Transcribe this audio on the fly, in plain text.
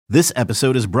This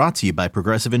episode is brought to you by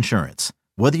Progressive Insurance.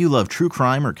 Whether you love true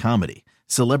crime or comedy,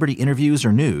 celebrity interviews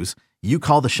or news, you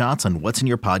call the shots on what's in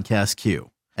your podcast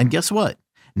queue. And guess what?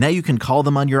 Now you can call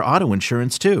them on your auto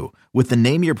insurance too with the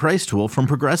Name Your Price tool from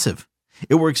Progressive.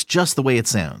 It works just the way it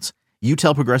sounds. You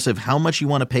tell Progressive how much you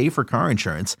want to pay for car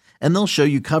insurance, and they'll show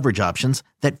you coverage options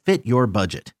that fit your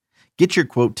budget. Get your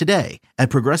quote today at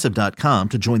Progressive.com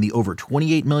to join the over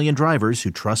 28 million drivers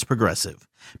who trust Progressive.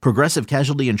 Progressive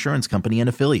Casualty Insurance Company and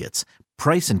Affiliates.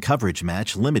 Price and coverage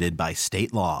match limited by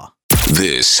state law.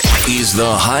 This is the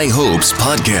High Hopes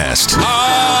Podcast.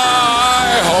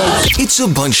 High Hopes! It's a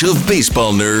bunch of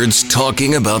baseball nerds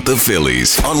talking about the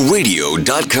Phillies on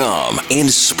radio.com and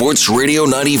Sports Radio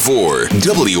 94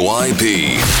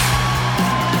 WIP.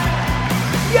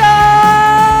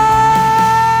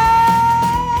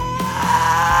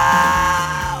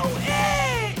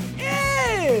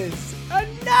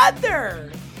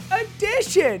 Another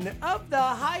edition of the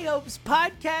High Hopes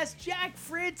Podcast. Jack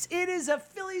Fritz. It is a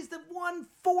Phillies that won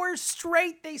 4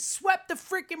 straight. They swept the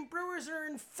freaking Brewers, are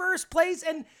in first place,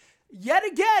 and yet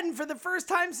again, for the first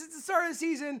time since the start of the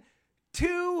season,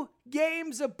 2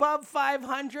 games above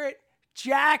 500.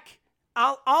 Jack,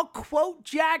 I'll quote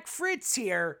Jack Fritz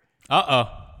here.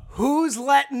 Who's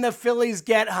letting the Phillies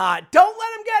get hot? Don't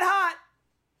let them get hot.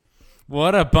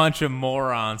 What a bunch of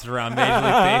morons around Major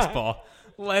League Baseball.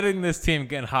 Letting this team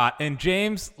get hot. And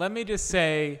James, let me just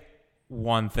say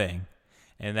one thing,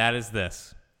 and that is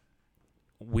this.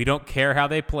 We don't care how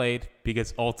they played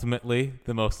because ultimately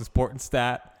the most important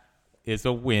stat is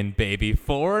a win, baby.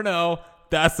 4-0,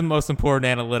 that's the most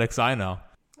important analytics I know.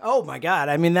 Oh, my God.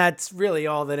 I mean, that's really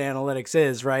all that analytics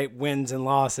is, right? Wins and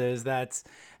losses. That's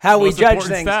how we judge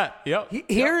things. Stat. Yep.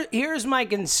 Here's my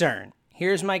concern.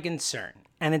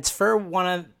 And it's for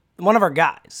one of our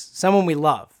guys, someone we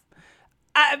love.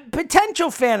 A potential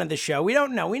fan of the show. We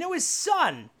don't know. We know his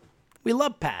son. We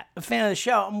love Pat, a fan of the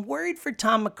show. I'm worried for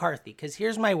Tom McCarthy because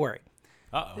here's my worry.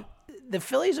 The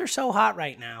Phillies are so hot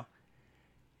right now.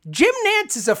 Jim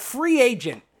Nantz is a free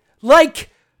agent. Where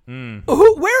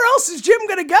else is Jim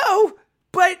going to go?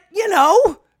 But,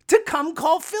 to come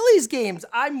call Phillies games.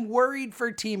 I'm worried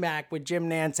for T-Mac with Jim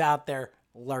Nantz out there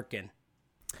lurking.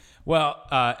 Well,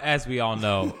 as we all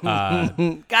know,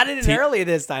 got it in early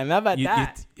this time. How about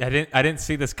that? I didn't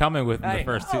see this coming within the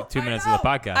first two minutes of the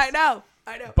podcast. I know.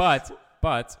 But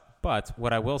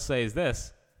what I will say is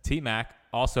this: T-Mac,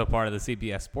 also part of the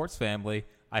CBS Sports family,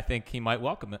 I think he might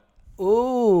welcome it.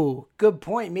 Ooh, good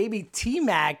point. Maybe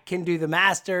T-Mac can do the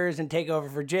Masters and take over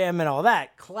for Jim and all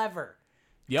that. Clever.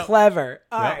 Yep. Clever.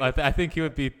 All right. I think he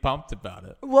would be pumped about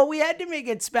it. Well, we had to make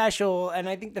it special, and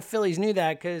I think the Phillies knew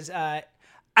that because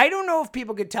I don't know if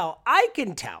people could tell. I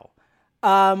can tell.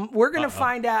 We're going to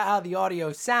find out how the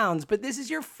audio sounds, but this is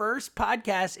your first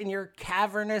podcast in your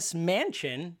cavernous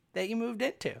mansion that you moved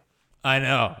into. I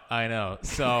know.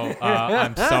 So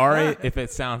I'm sorry if it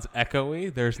sounds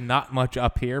echoey. There's not much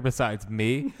up here besides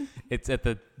me. It's at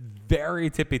the very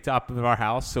tippy top of our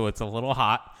house, so it's a little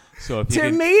hot. So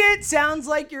to me, it sounds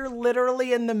like you're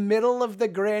literally in the middle of the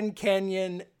Grand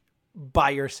Canyon by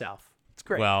yourself. It's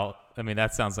great. Well, I mean,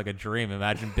 that sounds like a dream.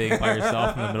 Imagine being by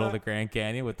yourself in the middle of the Grand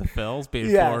Canyon with the Phils, being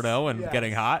 4-0 and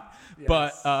getting hot. Yes.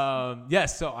 But,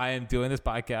 yes, so I am doing this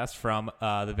podcast from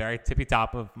the very tippy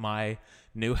top of my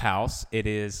new house. It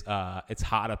is it's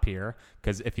hot up here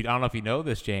because I don't know if you know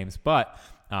this, James, but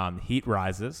heat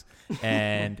rises.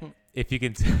 And if you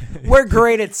can... We're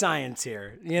great at science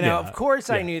here. Of course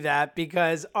I knew that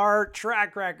because our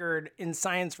track record in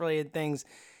science-related things,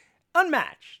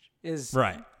 unmatched, is...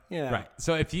 Right. Right.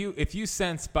 So if you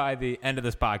sense by the end of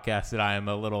this podcast that I am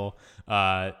a little,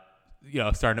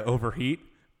 starting to overheat,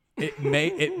 it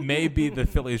may be the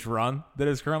Phillies run that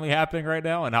is currently happening right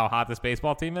now and how hot this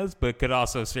baseball team is, but it could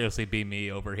also seriously be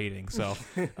me overheating. So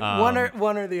one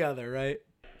or the other, right?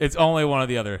 It's only one or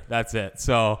the other. That's it.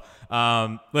 So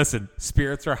listen,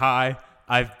 spirits are high.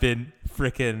 I've been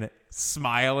freaking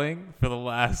smiling for the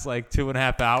last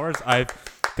 2.5 hours.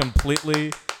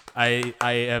 I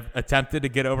have attempted to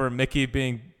get over Mickey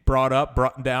being brought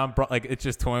down. It's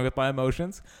just toying with my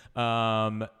emotions.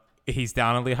 He's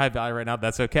down in Lehigh Valley right now.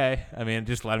 That's okay. I mean,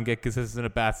 just let him get consistent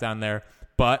at bats down there.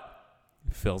 But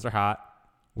Phils are hot.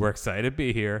 We're excited to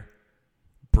be here.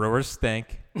 Brewers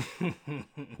stink.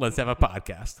 Let's have a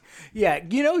podcast. Yeah,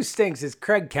 who stinks is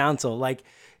Craig Counsell.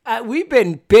 We've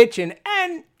been bitching,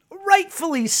 and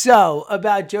rightfully so,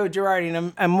 about Joe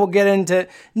Girardi, and we'll get into,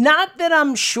 not that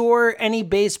I'm sure any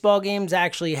baseball games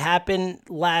actually happened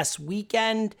last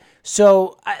weekend,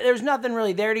 so there's nothing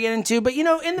really there to get into, but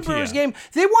in the Brewers game,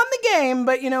 they won the game,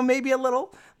 but maybe a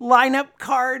little lineup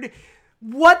card.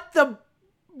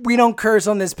 We don't curse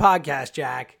on this podcast,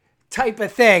 Jack. type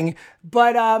of thing.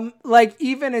 But like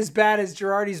even as bad as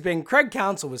Girardi's been, Craig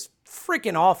Counsell was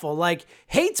freaking awful. Like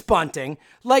hates bunting.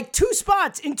 Like 2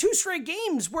 spots in 2 straight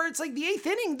games where it's like the 8th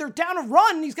inning, they're down a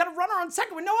run. He's got a runner on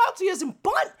second with no outs. He doesn't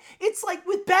bunt. It's like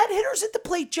with bad hitters at the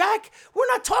plate, Jack. We're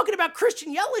not talking about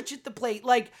Christian Yelich at the plate.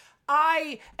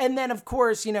 And then of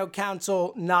course,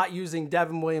 Counsell not using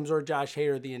Devin Williams or Josh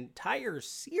Hader the entire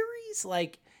series,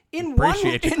 like in one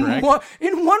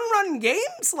run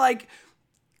games, like.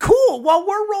 Cool. While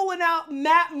we're rolling out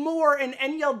Matt Moore and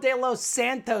Enyel De Los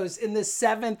Santos in the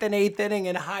 7th and 8th inning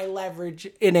in high leverage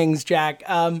innings, Jack.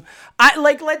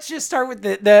 Let's just start with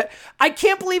the I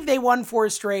can't believe they won 4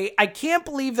 straight. I can't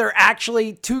believe they're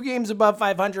actually 2 games above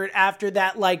 500 after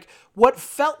that, like what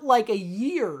felt like a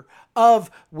year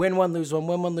of win one, lose one,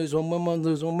 win one, lose one, win one,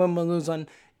 lose one, win one, lose one.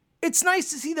 It's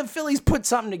nice to see the Phillies put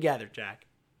something together, Jack.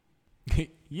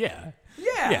 Yeah.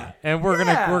 And we're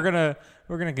gonna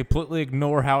completely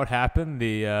ignore how it happened,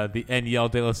 the Enyel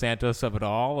De Los Santos of it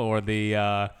all, or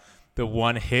the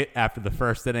one hit after the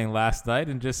first inning last night,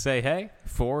 and just say, hey,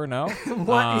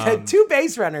 4-0. 2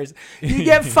 base runners. You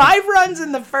get 5 runs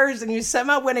in the first, and you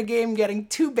somehow win a game getting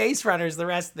 2 base runners the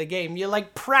rest of the game. You're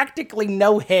like practically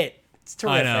no hit. It's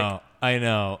terrific. I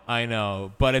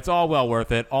know, but it's all well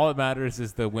worth it. All that matters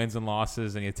is the wins and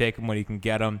losses, and you take them when you can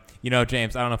get them.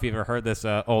 James, I don't know if you've ever heard this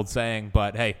old saying,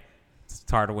 but hey, it's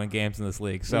hard to win games in this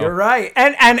league. So you're right,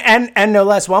 and no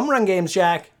less 1-run games,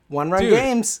 Jack. 1-run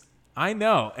games. I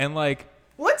know, and like,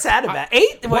 what's that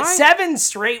about? 7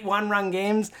 straight 1-run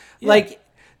games? Yeah. Like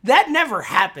that never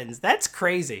happens. That's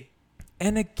crazy.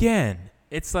 And again,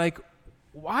 it's like,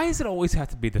 why does it always have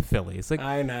to be the Phillies? Like,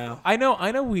 I know.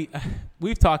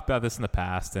 We've talked about this in the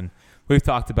past, and we've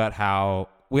talked about how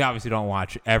we obviously don't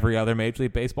watch every other Major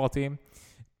League Baseball team,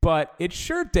 but it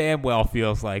sure damn well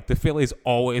feels like the Phillies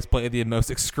always play the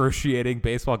most excruciating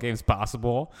baseball games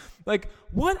possible. Like,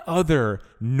 what other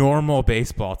normal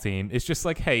baseball team is just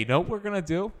like, hey, you know what we're gonna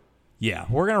do? Yeah,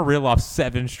 we're gonna reel off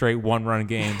 7 straight 1-run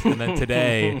games, and then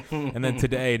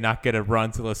today, not get a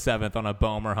run till the 7th on a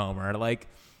Bomer homer. Like,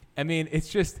 I mean, it's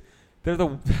just they're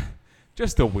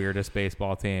the weirdest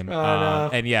baseball team. No.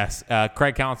 And yes,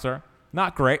 Craig Counsell,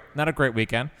 not a great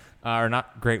weekend, or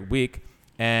not great week.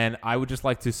 And I would just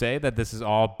like to say that this is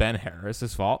all Ben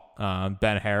Harris's fault.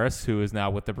 Ben Harris, who is now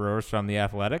with the Brewers from The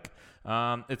Athletic,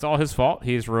 it's all his fault.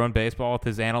 He's ruined baseball with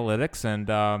his analytics, and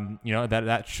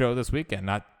that show this weekend,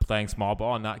 not playing small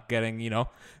ball and not getting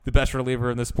the best reliever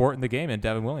in the sport in the game in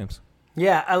Devin Williams.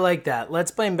 Yeah, I like that.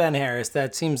 Let's blame Ben Harris.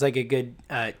 That seems like a good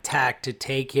tack to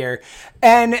take here.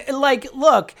 And,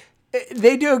 look,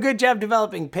 they do a good job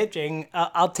developing pitching.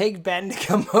 I'll take Ben to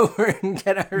come over and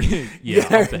get our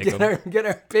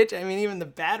pitch. I mean, even the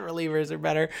bad relievers are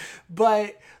better.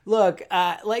 But, look,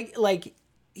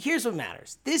 here's what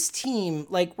matters. This team,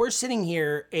 we're sitting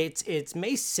here. It's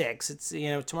May 6th. It's,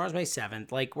 tomorrow's May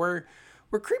 7th. We're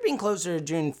creeping closer to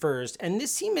June 1st. And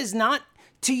this team is not...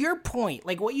 To your point,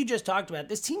 what you just talked about,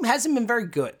 this team hasn't been very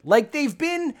good. They've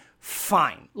been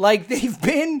fine. They've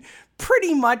been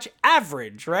pretty much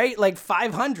average, right?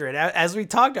 500, as we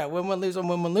talked about, win one, lose one,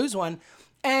 win one, lose one.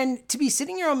 And to be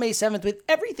sitting here on May 7th with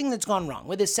everything that's gone wrong,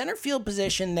 with a center field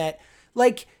position that,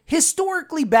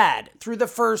 historically bad through the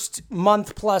first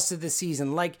month plus of the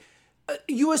season,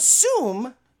 you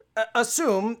assume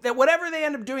that whatever they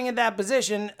end up doing at that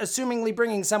position, assumingly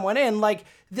bringing someone in,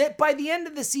 that by the end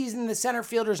of the season, the center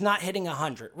fielder's not hitting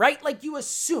 100, right? You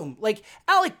assume,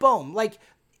 Alec Bohm,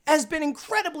 has been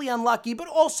incredibly unlucky, but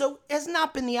also has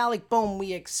not been the Alec Bohm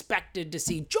we expected to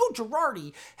see. Joe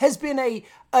Girardi has been a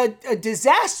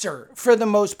disaster for the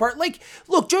most part.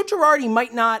 Look, Joe Girardi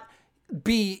might not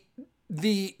be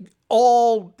the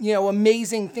all,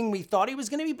 amazing thing we thought he was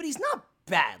going to be, but he's not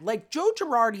bad. Joe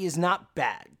Girardi is not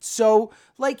bad. So,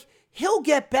 he'll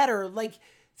get better.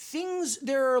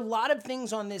 There are a lot of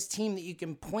things on this team that you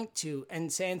can point to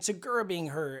and say, and Segura being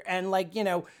hurt, and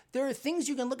there are things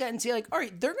you can look at and say, all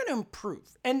right, they're going to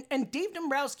improve. And Dave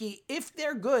Dombrowski, if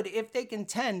they're good, if they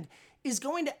contend, is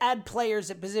going to add players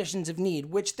at positions of need,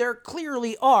 which there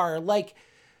clearly are.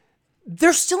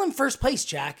 They're still in first place,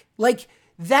 Jack.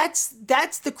 That's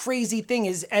the crazy thing,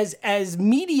 is as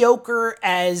mediocre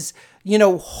as,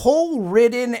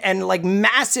 hole-ridden and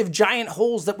massive giant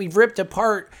holes that we've ripped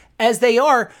apart as they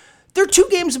are, they're 2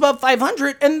 games above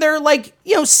 500 and they're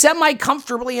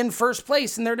semi-comfortably in first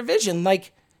place in their division.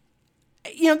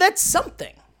 That's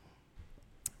something.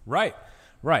 Right.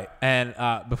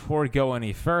 And before we go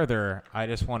any further, I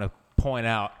just want to point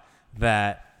out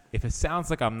that if it sounds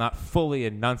like I'm not fully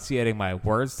enunciating my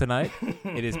words tonight,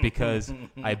 it is because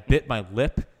I bit my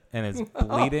lip and it's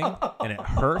bleeding and it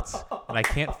hurts and I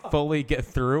can't fully get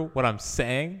through what I'm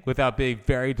saying without being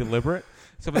very deliberate.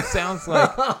 So if it sounds like...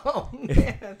 Oh,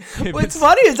 man. What's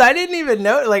funny is I didn't even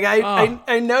know. Like,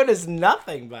 I noticed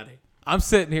nothing, buddy. I'm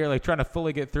sitting here, like, trying to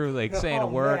fully get through, like, saying a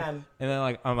word. Man. And then,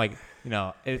 like, I'm like,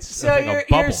 it's So like a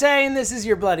bubble. you're saying this is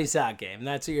your bloody sock game.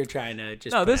 That's what you're trying to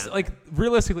just... No, this, like,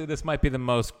 realistically, this might be the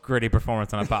most gritty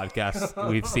performance on a podcast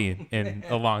we've seen in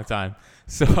a long time.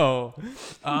 So,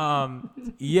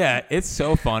 yeah, it's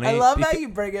so funny. I love how you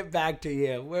bring it back to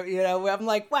you. Where, I'm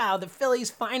like, wow, the Phillies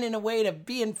finding a way to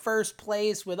be in first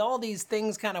place with all these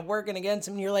things kind of working against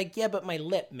them. And you're like, yeah, but my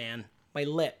lip, man. My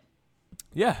lip.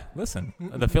 Yeah, listen,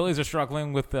 the Phillies are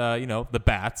struggling with, the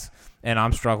bats, and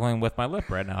I'm struggling with my lip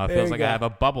right now. It feels like I have a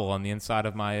bubble on the inside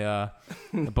of my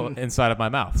inside of my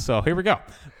mouth. So here we go.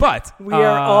 But we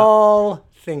are all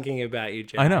thinking about you,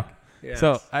 Jack. I know. Yes.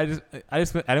 So I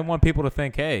didn't want people to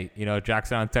think, hey, Jack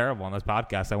sounded terrible on this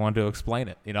podcast. I wanted to explain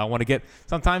it. I want to get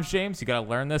sometimes, James, you got to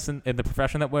learn this in the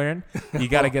profession that we're in. You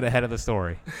got to get ahead of the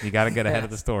story. You got to get ahead of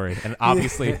the story. And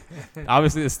obviously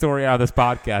the story out of this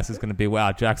podcast is going to be,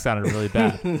 wow, Jack sounded really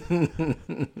bad.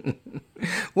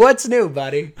 What's new,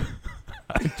 buddy?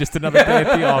 Just another day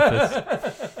at the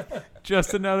office.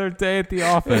 Just another day at the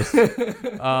office.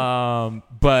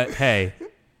 But hey,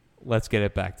 let's get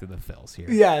it back to the Phils here.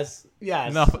 Yes.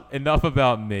 Enough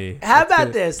about me. How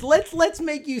about this? Let's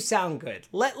make you sound good.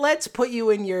 Let's put you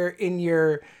in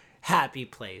your happy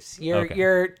place.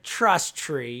 Your trust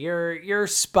tree. Your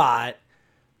spot.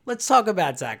 Let's talk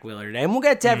about Zach Wheeler today, and we'll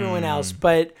get to everyone else.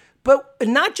 But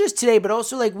not just today, but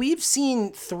also like we've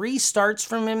seen 3 starts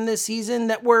from him this season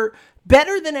that were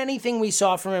better than anything we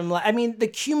saw from him. I mean, the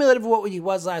cumulative of what he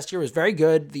was last year was very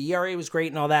good. The ERA was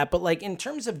great and all that. But like in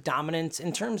terms of dominance,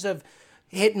 in terms of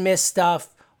hit and miss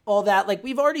stuff, all that, like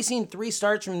we've already seen 3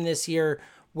 starts from this year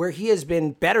where he has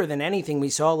been better than anything we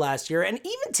saw last year. And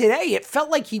even today, it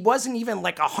felt like he wasn't even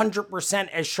like 100%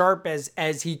 as sharp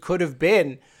as he could have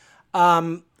been.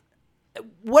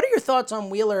 What are your thoughts on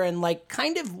Wheeler and like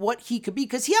kind of what he could be?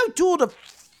 Because he outdueled a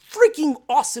freaking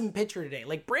awesome pitcher today.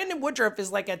 Like Brandon Woodruff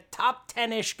is like a top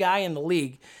 10-ish guy in the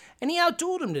league, and he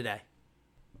outdueled him today.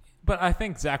 But I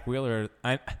think Zach Wheeler,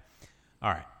 all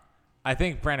right. I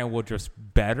think Brandon Woodruff's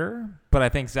better, but I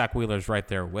think Zach Wheeler's right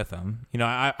there with him.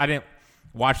 I didn't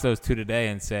watch those 2 today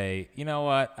and say, you know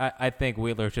what, I think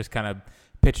Wheeler's just kind of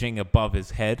pitching above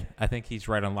his head. I think he's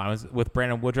right on line with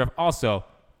Brandon Woodruff. Also,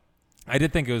 I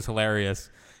did think it was hilarious.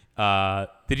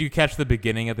 Did you catch the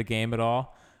beginning of the game at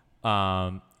all?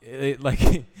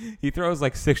 He throws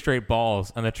like 6 straight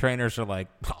balls, and the trainers are like,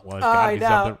 "Oh, well, there's gotta be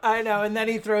something." I know, and then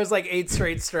he throws like 8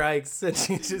 straight strikes, and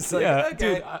she's just like, "Yeah,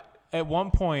 okay." Dude, at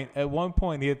one point,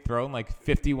 he had thrown like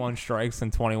 51 strikes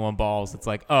and 21 balls. It's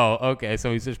like, oh, okay,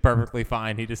 so he's just perfectly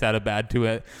fine. He just had a bad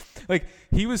 2-hit. Like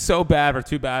he was so bad for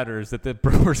 2 batters that the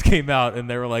Brewers came out and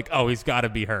they were like, oh, he's got to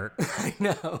be hurt. I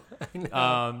know.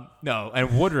 No,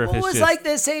 and Woodruff is was just like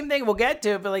the same thing. We'll get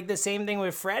to it, but like the same thing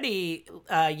with Freddie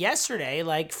yesterday.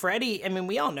 Like Freddie, I mean,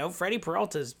 we all know Freddie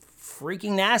Peralta's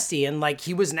freaking nasty, and like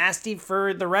he was nasty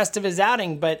for the rest of his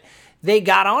outing, but they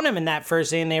got on him in that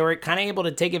first inning. They were kind of able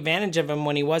to take advantage of him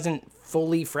when he wasn't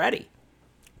fully Freddie.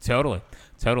 Totally.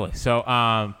 So,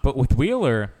 but with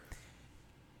Wheeler,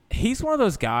 he's one of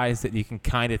those guys that you can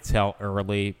kind of tell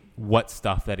early what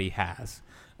stuff that he has.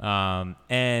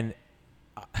 And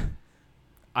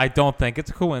I don't think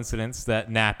it's a coincidence that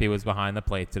Nappy was behind the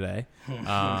plate today.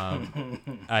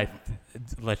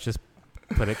 Let's just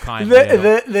put it kindly.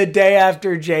 The day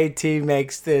after JT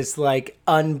makes this like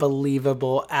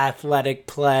unbelievable athletic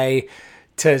play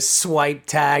to swipe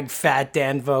tag Fat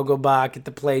Dan Vogelbach at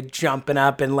the plate, jumping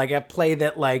up, and like a play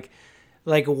that like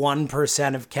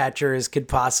 1% of catchers could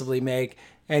possibly make,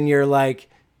 and you're like,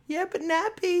 yeah, but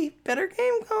Nappy, better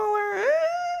game caller.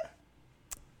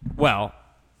 Well,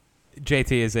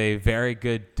 JT is a very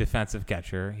good defensive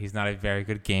catcher. He's not a very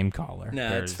good game caller.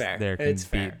 No, it's fair. It's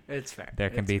fair. There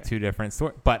can be 2 different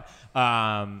stories. But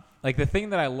like the thing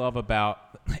that I love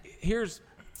about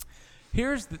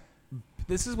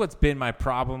this is what's been my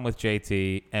problem with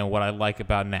JT and what I like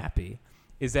about Nappy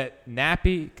is that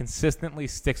Nappy consistently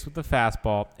sticks with the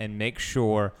fastball and makes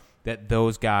sure that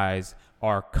those guys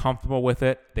are comfortable with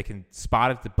it. They can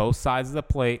spot it to both sides of the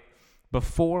plate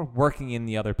before working in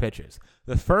the other pitches.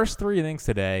 The first 3 innings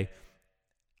today,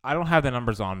 I don't have the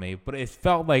numbers on me, but it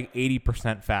felt like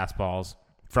 80% fastballs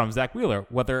from Zach Wheeler,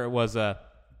 whether it was his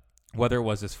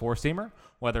 4-seamer,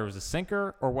 whether it was a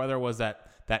sinker, or whether it was that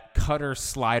cutter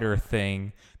slider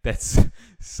thing that's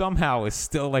somehow is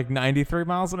still like 93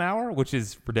 miles an hour, which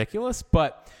is ridiculous.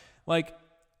 But like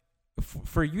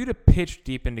for you to pitch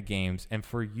deep into games and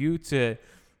for you to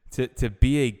to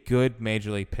be a good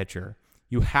major league pitcher,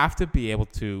 you have to be able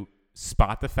to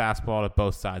spot the fastball at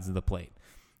both sides of the plate.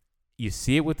 You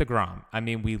see it with DeGrom. I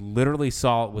mean, we literally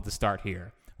saw it with the start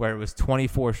here, where it was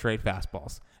 24 straight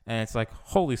fastballs. And it's like,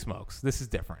 holy smokes, this is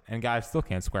different. And guys still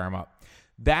can't square him up.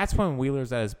 That's when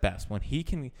Wheeler's at his best, when he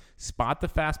can spot the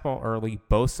fastball early,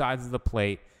 both sides of the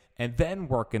plate, and then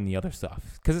work in the other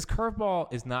stuff. Because his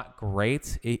curveball is not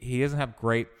great. He doesn't have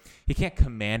great – he can't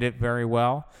command it very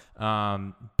well.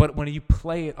 But when you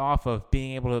play it off of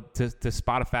being able to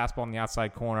spot a fastball in the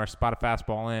outside corner, spot a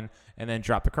fastball in, and then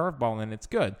drop the curveball in, it's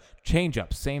good.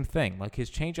 Changeup, same thing. Like, his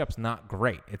changeup's not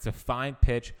great. It's a fine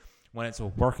pitch when it's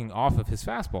working off of his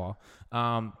fastball.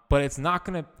 But it's not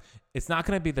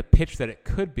gonna be the pitch that it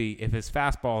could be if his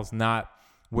fastball is not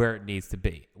where it needs to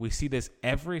be. We see this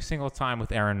every single time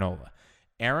with Aaron Nola.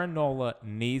 Aaron Nola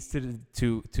needs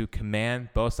to command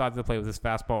both sides of the plate with his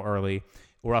fastball early,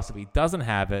 or else if he doesn't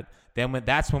have it, then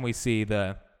that's when we see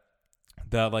the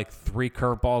like 3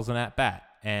 curveballs in at bat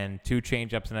and 2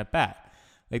 changeups in at bat.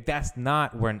 Like, that's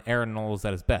not when Aaron Nola is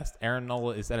at his best. Aaron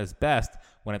Nola is at his best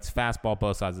when it's fastball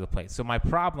both sides of the plate. So my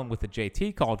problem with the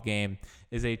JT called game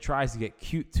is that he tries to get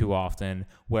cute too often,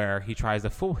 where he tries to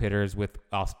fool hitters with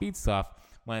off-speed stuff,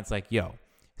 when it's like, yo,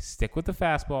 stick with the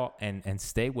fastball and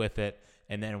stay with it,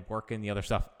 and then work in the other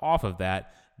stuff off of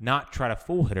that, not try to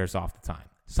fool hitters off the time.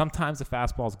 Sometimes the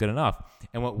fastball is good enough.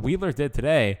 And what Wheeler did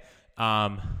today,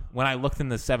 when I looked in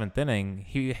the 7th inning,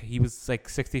 he was like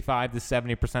 65 to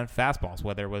 70% fastballs,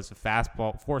 whether it was a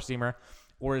fastball, 4-seamer,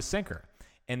 or his sinker.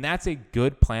 And that's a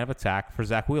good plan of attack for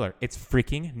Zach Wheeler. It's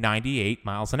freaking 98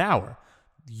 miles an hour.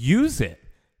 Use it.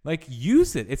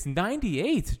 Use it. It's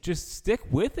 98. Just stick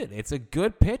with it. It's a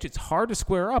good pitch. It's hard to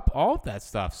square up, all of that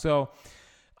stuff. So,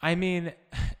 I mean,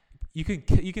 you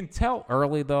can tell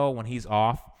early, though, when he's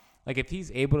off. Like, if he's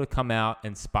able to come out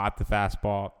and spot the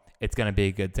fastball, it's going to be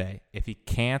a good day. If he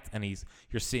can't, and if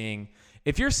you're seeing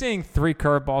 3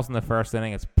 curveballs in the first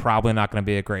inning, it's probably not going to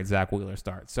be a great Zach Wheeler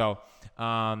start. So,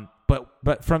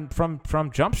 but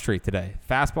from Jump Street today,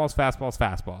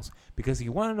 fastballs. Because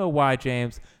you want to know why,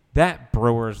 James? That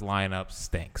Brewers lineup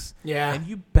stinks. Yeah. And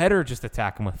you better just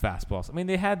attack them with fastballs. I mean,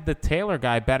 they had the Taylor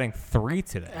guy batting 3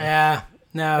 today. Yeah.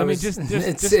 No, it's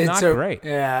not great.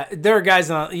 Yeah. There are guys,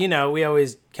 we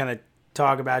always kind of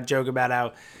joke about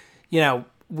how,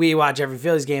 we watch every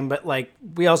Phillies game, but, like,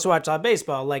 we also watch a lot of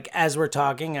baseball. Like, as we're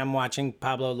talking, I'm watching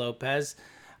Pablo Lopez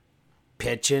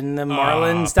pitching the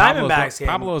Marlins Diamondbacks game.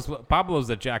 Pablo's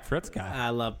a Jack Fritz guy. I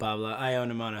love Pablo. I own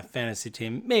him on a fantasy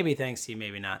team. Maybe thanks to you,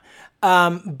 maybe not.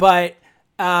 But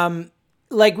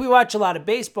we watch a lot of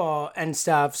baseball and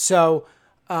stuff. So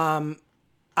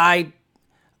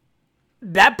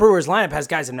that Brewers lineup has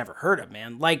guys I've never heard of,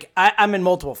 man. Like, I'm in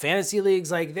multiple fantasy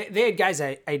leagues. Like, they had guys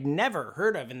I'd never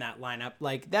heard of in that lineup.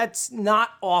 Like, that's not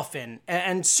often,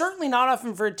 and certainly not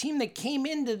often for a team that came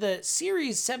into the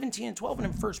series 17-12 and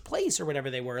in first place or whatever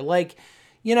they were. Like,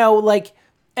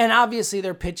 and obviously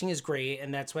their pitching is great,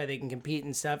 and that's why they can compete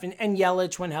and stuff. And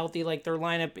Yelich, when healthy, like, their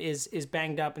lineup is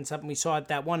banged up and something. We saw it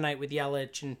that one night with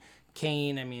Yelich and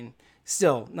Kane. I mean,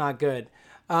 still not good.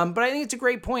 But I think it's a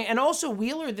great point. And also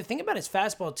Wheeler, the thing about his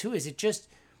fastball too is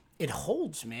it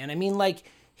holds, man. I mean, like,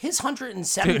 his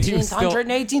 117th,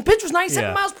 118th pitch was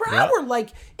 97 miles per hour.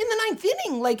 Like, in the 9th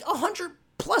inning, like 100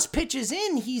 plus pitches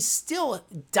in, he's still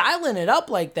dialing it up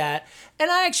like that. And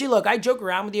I joke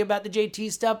around with you about the JT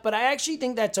stuff, but I actually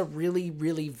think that's a really,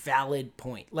 really valid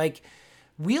point. Like,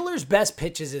 Wheeler's best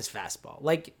pitch is his fastball.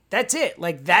 Like, that's it.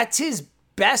 Like, that's his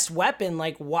best weapon.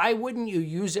 Like, why wouldn't you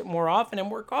use it more often and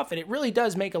work off it? It really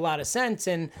does make a lot of sense.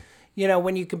 And,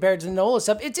 when you compare it to the Nola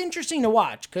stuff, it's interesting to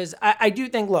watch because I do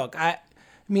think, look, I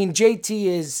mean, JT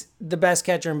is the best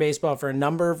catcher in baseball for a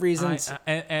number of reasons.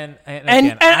 And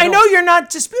I know you're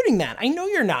not disputing that. I know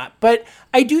you're not. But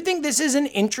I do think this is an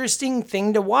interesting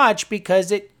thing to watch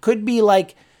because it could be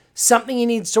like something he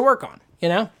needs to work on,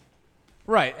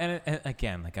 Right. And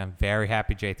again, like, I'm very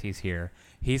happy JT's here.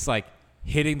 He's like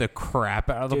hitting the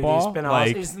crap out of the ball. He's been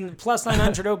awesome. He's in plus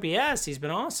 900 OPS. He's been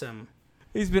awesome.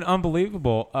 He's been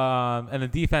unbelievable. And the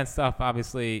defense stuff,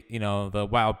 obviously, the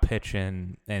wild pitch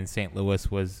in St.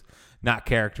 Louis was not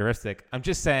characteristic. I'm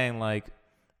just saying, like,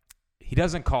 he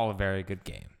doesn't call a very good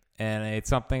game. And it's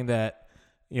something that,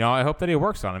 I hope that he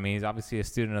works on. I mean, he's obviously a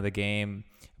student of the game.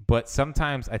 But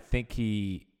sometimes I think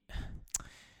he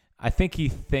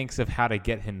thinks of how to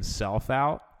get himself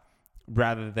out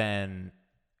rather than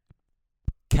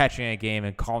catching a game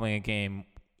and calling a game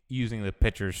using the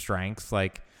pitcher's strengths.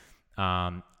 Like,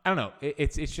 I don't know.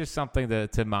 It's just something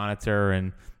to monitor.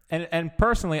 And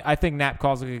personally, I think Knapp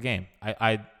calls a good game.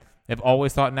 I have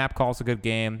always thought Knapp calls a good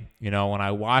game. When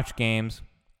I watch games,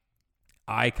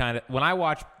 when I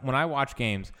watch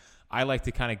games, I like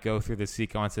to kind of go through the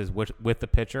sequences with the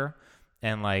pitcher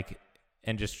and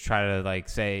just try to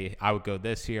say I would go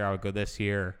this here, I would go this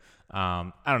here.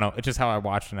 I don't know. It's just how I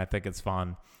watch, and I think it's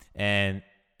fun. And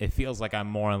it feels like I'm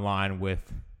more in line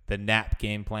with the Nap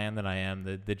game plan than I am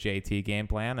the JT game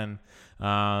plan. And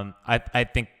I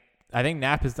think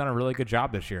Nap has done a really good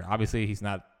job this year. Obviously, he's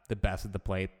not the best at the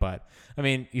plate, but I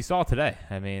mean, you saw today.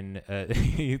 I mean,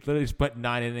 he literally just put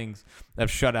 9 innings of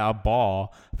shutout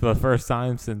ball for the first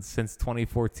time since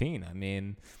 2014. I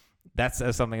mean, that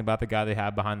says something about the guy they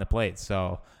have behind the plate.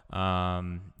 So,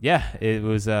 it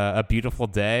was a beautiful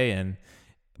day.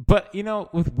 But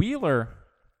with Wheeler,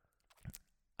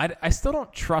 I still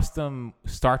don't trust him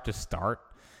start to start.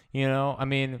 I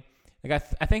mean, I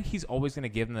think he's always going to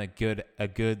give them a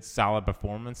good solid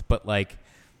performance, but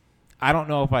I don't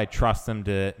know if I trust him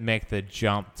to make the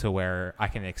jump to where I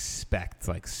can expect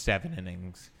 7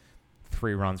 innings,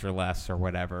 3 runs or less or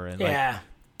whatever, and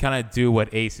kind of do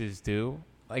what aces do.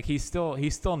 He's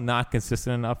still not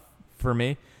consistent enough for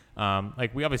me. We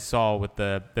obviously saw with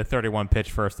the 31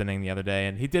 pitch first inning the other day,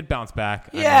 and he did bounce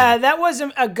back. Yeah, that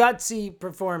wasn't a gutsy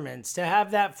performance to have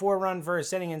that 4-run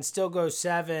first inning and still go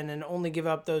 7 and only give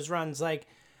up those runs.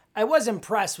 I was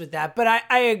impressed with that, but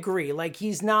I agree.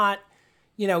 He's not.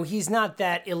 He's not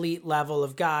that elite level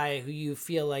of guy who you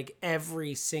feel like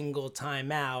every single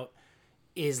time out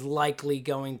is likely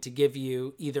going to give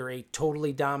you either a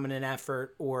totally dominant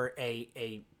effort or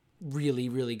a really,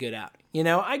 really good outing.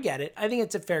 I get it. I think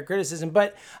it's a fair criticism,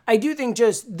 but I do think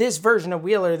just this version of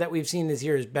Wheeler that we've seen this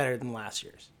year is better than last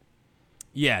year's.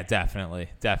 Yeah, definitely.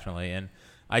 And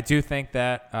I do think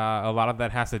that a lot of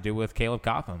that has to do with Caleb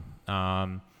Cotham.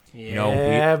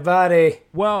 Buddy.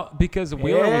 Well, because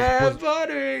Wheeler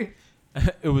buddy.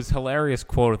 It was hilarious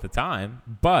quote at the time,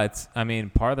 but I mean,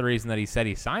 part of the reason that he said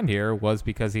he signed here was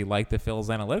because he liked the Phil's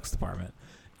analytics department,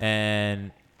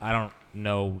 and I don't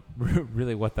know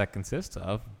really what that consists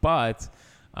of, but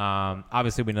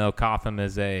obviously we know Cotham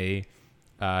is a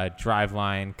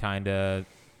driveline kind of,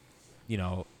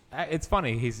 it's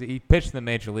funny. He pitched in the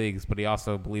major leagues, but he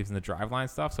also believes in the driveline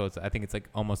stuff, so I think it's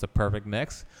almost a perfect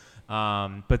mix.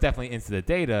 But definitely into the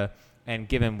data, and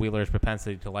given Wheeler's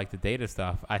propensity to like the data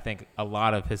stuff, I think a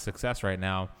lot of his success right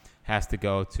now has to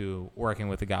go to working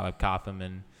with a guy like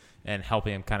Cotham and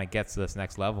helping him kind of get to this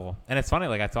next level. And it's funny,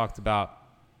 I talked about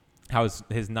how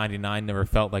his 99 never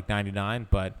felt like 99,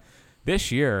 but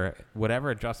this year,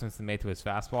 whatever adjustments they made to his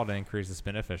fastball to increase the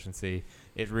spin efficiency,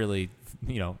 it really,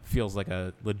 feels like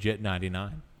a legit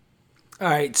 99. All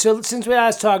right, so since we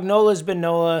last talked, Nola's been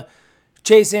Nola.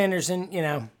 Chase Anderson,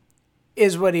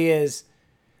 is what he is.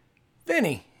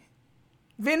 Vinny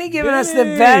giving us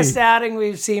the best outing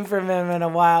we've seen from him in a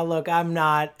while. Look, I'm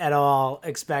not at all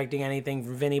expecting anything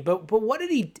from Vinny, but what did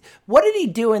he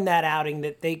do in that outing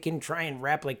that they can try and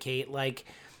replicate?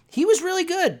 He was really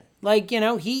good.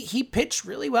 He pitched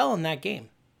really well in that game.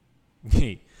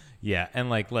 Yeah, and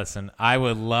listen, I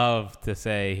would love to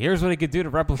say, here's what he could do to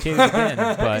replicate it again,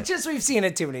 but it's just we've seen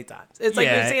it too many times. It's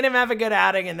we've seen him have a good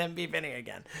outing and then be Vinny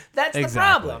again. That's the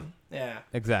problem. Yeah,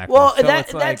 exactly. Well, so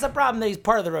that's the problem that he's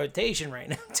part of the rotation right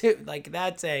now too.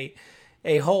 That's a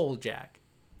hole, Jack.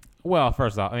 Well,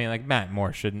 first off, I mean, Matt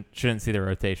Moore shouldn't see the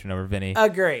rotation over Vinny.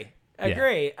 Agree.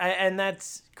 And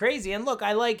that's crazy. And look,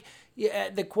 I like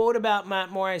the quote about Matt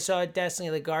Moore. I saw Destiny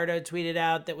Legardo tweeted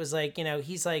out that was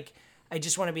he's I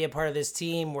just want to be a part of this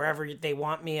team wherever they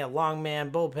want me, a long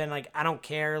man, bullpen. I don't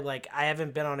care. I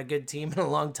haven't been on a good team in a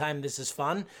long time. This is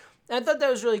fun. And I thought that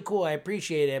was really cool. I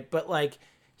appreciate it. But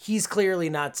he's clearly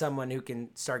not someone who can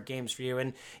start games for you.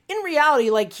 And in reality,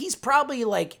 he's probably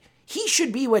he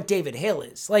should be what David Hale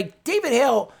is. What David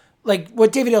Hale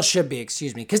should be,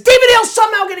 excuse me. Because David Hale's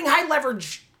somehow getting high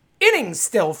leverage innings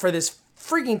still for this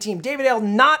freaking team. David Hale,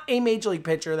 not a major league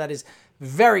pitcher. That is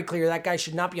very clear. That guy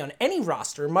should not be on any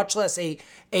roster, much less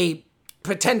a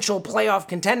potential playoff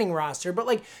contending roster.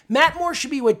 But Matt Moore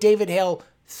should be what David Hale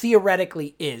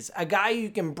theoretically is. A guy you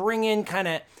can bring in kind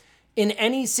of in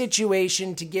any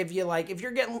situation to give you if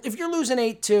you're losing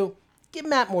 8-2, give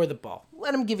Matt Moore the ball.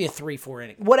 Let him give you 3-4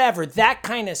 innings. Whatever, that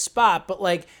kind of spot. But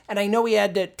and I know he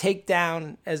had to take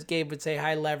down, as Gabe would say,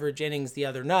 high leverage innings the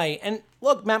other night. And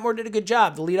look, Matt Moore did a good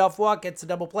job. The leadoff walk, gets a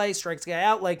double play, strikes the guy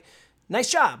out.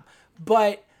 Nice job.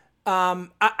 But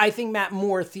I think Matt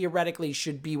Moore theoretically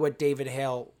should be what David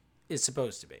Hale is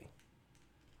supposed to be.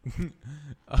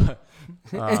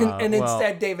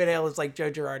 Instead, David Hale is like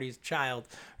Joe Girardi's child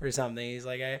or something. He's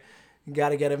I got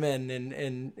to get him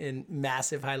in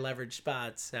massive high leverage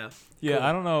spots. So yeah, cool.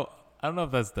 I don't know. I don't know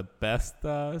if that's the best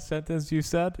sentence you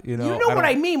said. You know what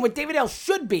I mean. What David Hale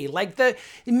should be like.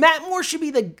 Matt Moore should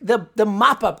be the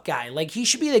mop up guy. Like he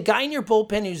should be the guy in your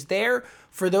bullpen who's there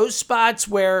for those spots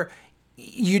where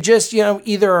you just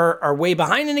either are way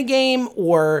behind in a game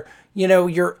or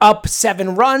you're up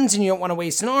 7 runs and you don't want to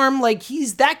waste an arm. Like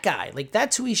he's that guy. Like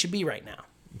that's who he should be right now.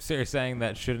 So you're saying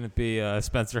that shouldn't be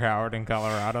Spencer Howard in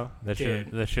Colorado? That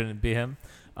shouldn't be him.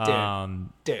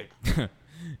 Dude.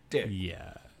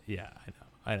 Yeah,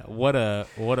 I know. What a.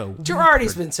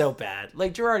 Girardi's been so bad.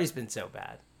 Like Girardi's been so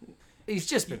bad. He's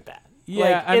just been bad.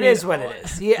 Yeah, like, it is what it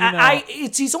is. Yeah,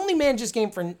 he's only managed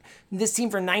this team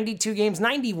for 92 games,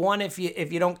 91 if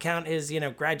you don't count his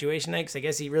graduation night. Because I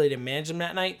guess he really didn't manage them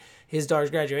that night, his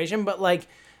daughter's graduation. But like,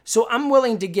 so I'm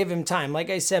willing to give him time, like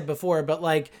I said before. But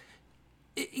like,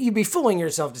 you'd be fooling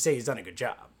yourself to say he's done a good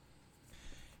job.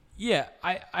 Yeah,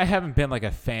 I haven't been like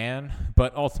a fan,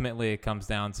 but ultimately it comes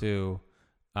down to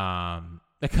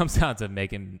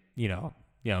making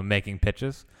making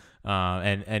pitches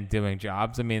and doing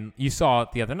jobs. I mean, you saw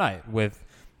it the other night with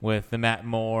the Matt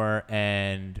Moore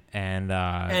and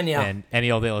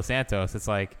Eniel De Los Santos. It's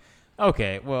like,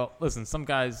 okay, well, listen,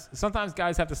 sometimes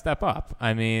guys have to step up.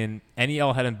 I mean,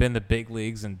 Eniel hadn't been in the big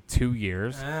leagues in 2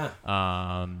 years.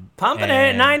 Pumping it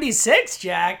at 96,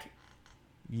 Jack.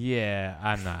 Yeah,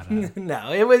 I'm not.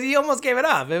 No, it was. He almost gave it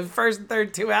up. It was first and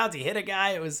third, 2 outs. He hit a guy.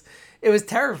 It was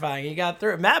terrifying. He got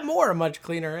through it. Matt Moore, a much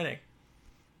cleaner inning.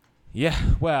 Yeah,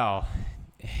 well,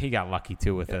 he got lucky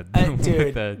too with a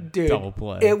dude, double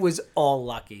play. It was all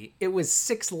lucky. It was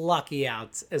 6 lucky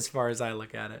outs as far as I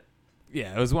look at it.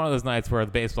 Yeah, it was one of those nights where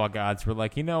the baseball gods were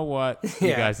like, you know what,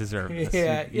 you guys deserve this.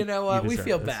 Yeah, you know what, we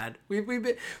feel bad. We've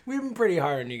been pretty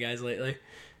hard on you guys lately.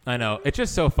 I know. It's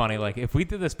just so funny. Like, if we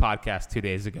did this podcast 2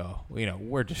 days ago,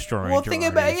 we're destroying Girardi. Think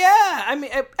about it. Yeah. I mean,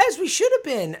 as we should have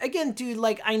been. Again, dude,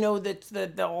 like, I know that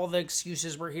the all the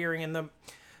excuses we're hearing in the,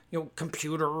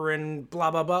 computer and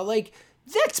blah, blah, blah. Like,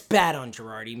 that's bad on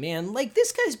Girardi, man. Like,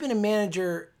 this guy's been a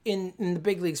manager in the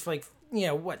big leagues for, like,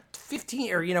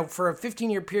 15, or, for a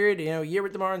 15-year period, a year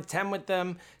with the Marlins, 10 with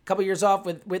them, a couple years off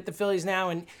with the Phillies now.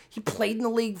 And he played in the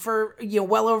league for,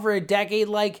 well over a decade.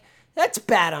 Like, that's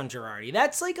bad on Girardi.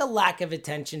 That's like a lack of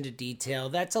attention to detail.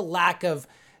 That's a lack of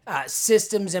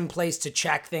systems in place to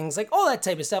check things, like all that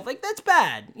type of stuff. Like, that's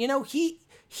bad.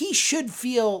 He should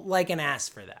feel like an ass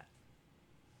for that.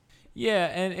 Yeah,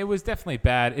 and it was definitely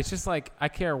bad. It's just like I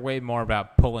care way more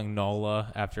about pulling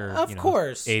Nola after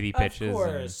 80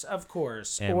 pitches. Of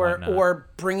course. Or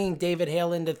bringing David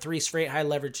Hale into 3 straight high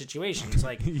leverage situations.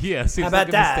 Like, yeah, seems like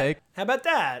a mistake. How about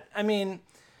that? I mean,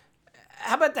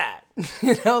 how about that?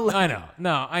 I know.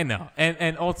 No, I know.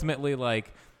 And ultimately,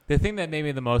 like, the thing that made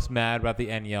me the most mad about the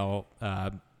Eniel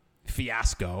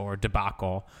fiasco or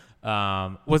debacle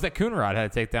was that Coonrod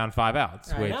had to take down 5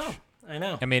 outs. I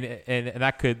know. I mean, and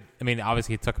that could. I mean,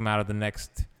 obviously, it took him out of the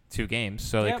next 2 games,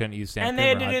 so they couldn't use Sam. And they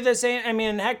had to do the same. I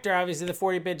mean, Hector, obviously, the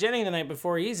 40-pitch inning the night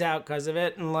before, he's out because of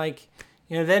it, and like,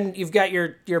 then you've got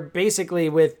your basically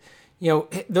with,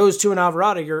 those 2 in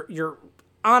Alvarado, you're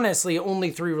honestly only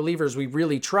 3 relievers we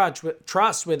really trust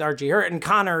with Archie Hurt and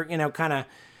Connor, kind of,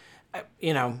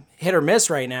 hit or miss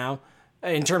right now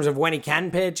in terms of when he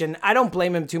can pitch. And I don't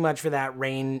blame him too much for that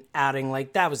rain outing.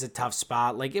 Like, that was a tough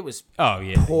spot. Like, it was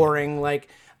pouring. Yeah. Like,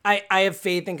 I have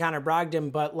faith in Connor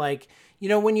Brogdon, but like,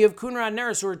 when you have Coonrod and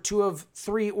Neris, who are 2 of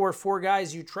 3 or 4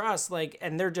 guys you trust, like,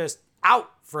 and they're just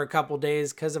out for a couple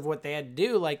days because of what they had to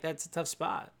do, like, that's a tough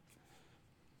spot.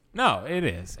 No, it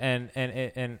is, and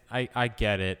I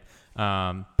get it.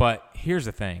 But here's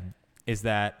the thing: is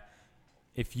that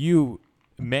if you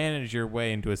manage your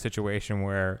way into a situation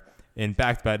where in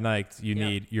back-to-back nights you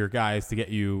need your guys to get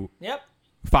you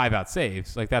 5-out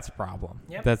saves, like, that's a problem.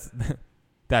 Yep.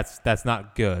 That's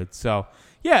not good. So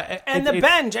yeah, and the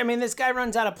bench. I mean, this guy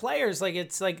runs out of players. Like,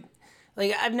 it's like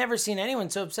I've never seen anyone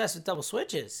so obsessed with double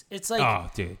switches. It's like, oh,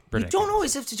 dude, ridiculous. You don't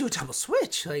always have to do a double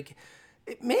switch. Like,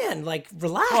 man, like,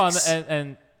 relax. Well,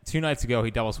 and 2 nights ago,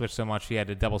 he double switched so much he had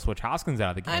to double switch Hoskins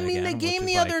out of the game. I mean, again, the game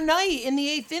the other night in the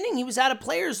 8th inning, he was out of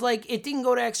players. Like, it didn't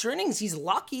go to extra innings. He's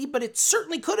lucky, but it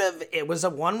certainly could have. It was a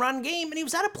 1-run game, and he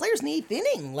was out of players in the 8th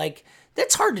inning. Like,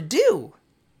 that's hard to do.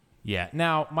 Yeah.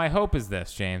 Now, my hope is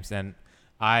this, James, and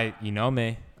you know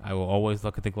me, I will always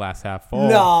look at the glass half full.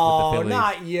 No, with the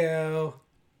not you.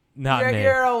 Not me.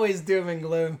 You're always doom and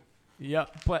gloom.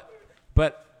 Yep,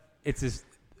 but it's just.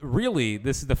 Really,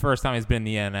 this is the first time he's been in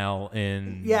the NL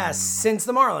in since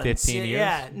the Marlins. 15 years.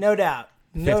 Yeah, no doubt.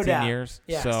 15 years.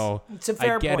 Yes. So it's a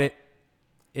fair I get point.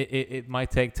 It might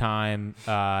take time.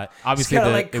 Obviously, it's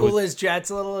kind of cool his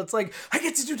Jets a little. It's like, I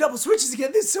get to do double switches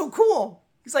again. This is so cool.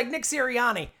 He's like Nick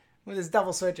Sirianni with his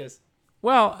double switches.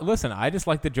 Well, listen, I just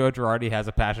like that Joe Girardi has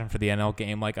a passion for the NL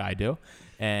game like I do.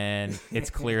 And it's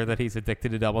clear that he's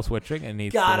addicted to double switching and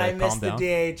needs God, to I calm miss down.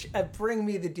 the DH. Bring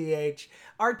me the DH.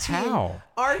 Our team. How?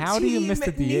 Our How team do you miss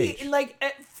the DH?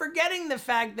 Forgetting the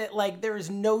fact that there is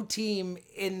no team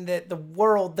in the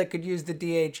world that could use the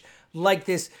DH like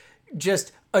this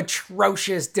just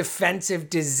atrocious defensive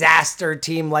disaster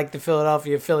team like the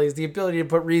Philadelphia Phillies. The ability to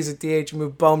put Reese at DH and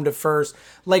move Bohm to first,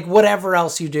 whatever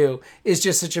else you do, is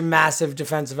just such a massive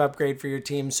defensive upgrade for your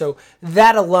team. So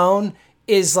that alone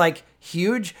is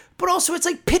huge, but also it's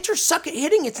pitchers suck at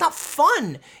hitting. It's not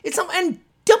fun. And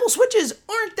double switches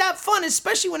aren't that fun,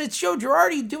 especially when it's Joe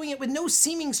Girardi doing it with no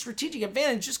seeming strategic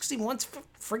advantage just because he wants to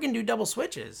friggin' do double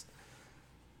switches.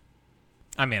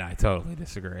 I mean, I totally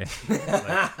disagree.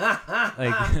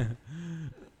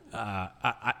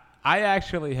 I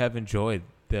actually have enjoyed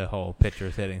the whole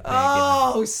pitchers hitting thing.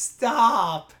 Oh,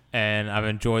 stop. And I've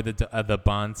enjoyed the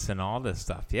bunts and all this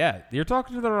stuff. Yeah, you're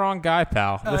talking to the wrong guy,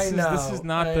 pal. This is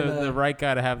not the right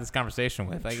guy to have this conversation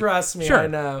with. Trust me, sure. I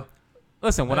know.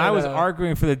 Listen, when I was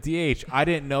arguing for the DH, I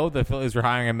didn't know the Phillies were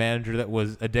hiring a manager that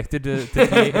was addicted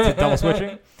to double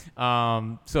switching.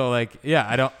 I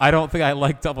don't think I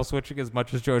like double switching as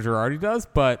much as Joe Girardi does.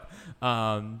 But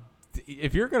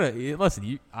if you're gonna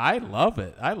listen, I love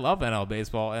it. I love NL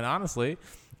baseball, and honestly,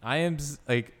 I am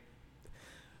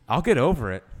I'll get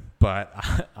over it. But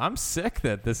I'm sick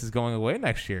that this is going away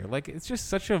next year. It's just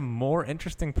such a more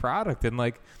interesting product, and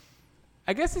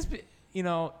I guess it's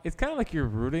kind of like you're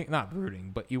not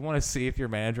rooting, but you want to see if your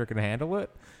manager can handle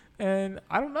it. And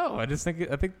I don't know. I think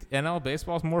NL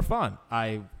baseball is more fun.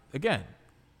 Again,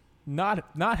 not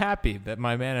happy that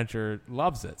my manager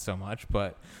loves it so much,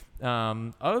 but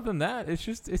other than that, it's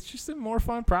just a more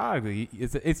fun product.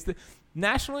 It's the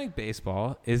National League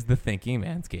Baseball is the thinking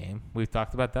man's game. We've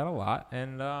talked about that a lot,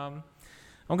 and I'm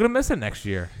gonna miss it next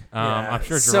year. I'm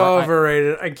sure. So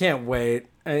overrated. I can't wait.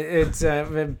 It's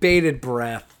bated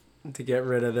breath to get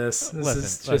rid of this. This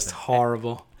is just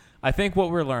horrible. I think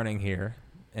what we're learning here,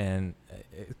 and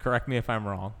correct me if I'm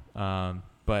wrong,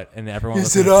 but everyone. You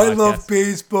said I love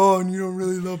baseball, and you don't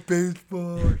really love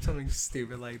baseball, or something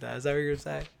stupid like that. Is that what you're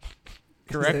saying?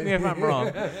 Correct me if I'm wrong,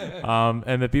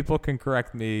 and the people can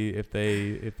correct me if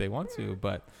they want to.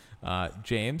 But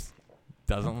James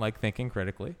doesn't like thinking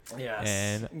critically. Yes,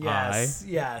 and I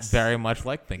very much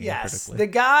like thinking critically. The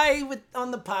guy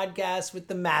on the podcast with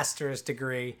the master's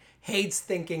degree hates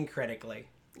thinking critically.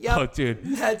 Yep, oh, dude!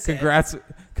 That's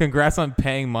Congrats on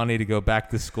paying money to go back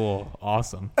to school.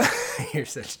 Awesome. You're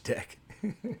such a dick.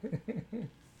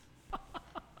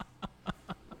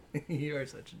 You are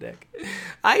such a dick.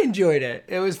 I enjoyed it.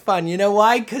 It was fun. You know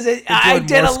why? Because I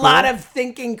did a lot of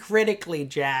thinking critically,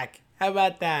 Jack. How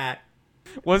about that?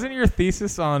 Wasn't your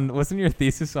thesis on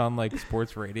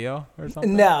sports radio or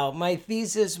something? No, my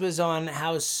thesis was on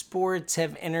how sports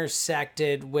have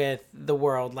intersected with the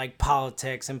world, like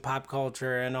politics and pop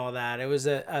culture and all that. It was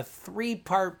a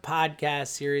 3-part podcast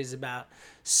series about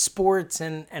sports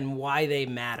and why they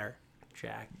matter,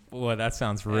 Jack. Well, that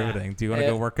sounds riveting. Yeah. Do you want to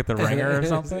go work at the Ringer or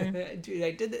something? Dude,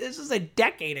 I did this was a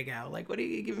decade ago. What are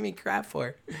you giving me crap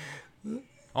for?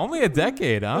 Only a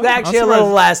decade, huh? Actually, a little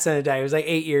less than a decade. It was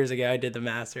 8 years ago I did the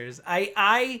master's.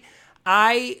 I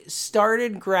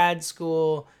started grad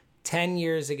school 10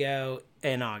 years ago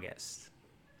in August.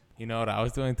 You know what I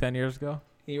was doing 10 years ago?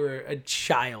 You were a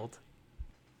child.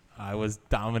 I was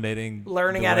dominating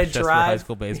learning the how to Westchester drive. High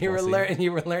School baseball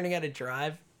You were learning how to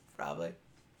drive, probably.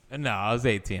 No, I was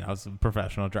 18. I was a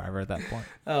professional driver at that point.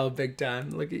 Oh, big time.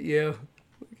 Look at you.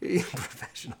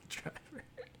 Professional driver.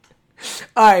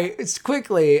 All right, it's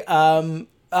quickly.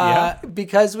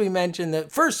 Because we mentioned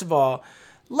that, first of all,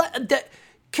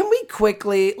 can we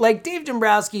quickly, Dave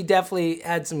Dombrowski definitely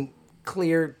had some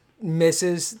clear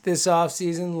misses this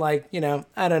offseason,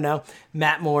 I don't know,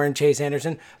 Matt Moore and Chase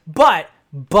Anderson. But,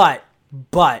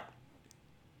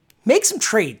 make some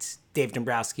trades, Dave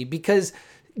Dombrowski, because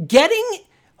getting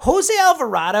Jose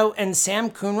Alvarado and Sam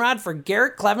Coonrod for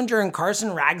Garrett Clevenger and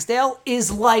Carson Ragsdale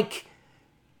is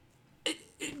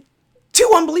two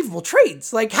unbelievable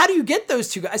trades. How do you get those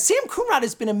two guys? Sam Coonrod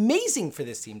has been amazing for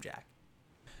this team, Jack.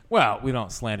 Well, we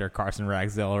don't slander Carson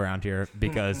Ragsdale around here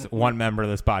because one member of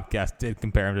this podcast did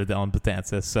compare him to Dylan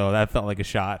Betances, so that felt like a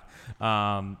shot.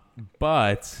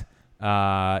 But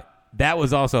that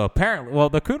was also apparently... Well,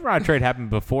 the Coonrod trade happened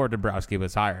before Dombrowski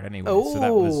was hired anyway. Oh, so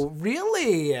that was,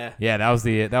 really? Yeah, that was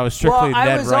strictly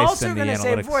Ned Rice and the analytics. I was also going to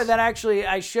say before that actually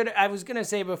I was going to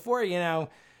say before,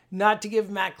 not to give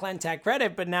Matt Klentak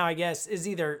credit, but now I guess is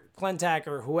either Klentak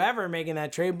or whoever making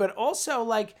that trade, but also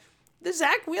the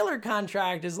Zach Wheeler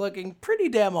contract is looking pretty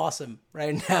damn awesome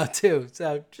right now too.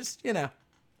 So just,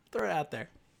 Throw it out there.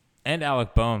 And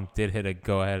Alec Boehm did hit a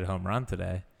go-ahead home run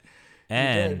today.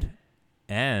 And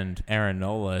Aaron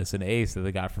Nola is an ace that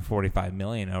they got for $45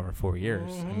 million over 4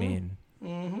 years. I mean,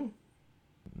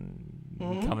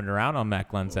 coming around on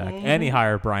Matt Glensack. And he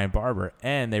hired Brian Barber.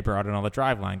 And they brought in all the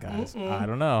driveline guys. I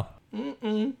don't know.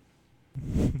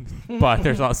 But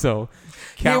there's also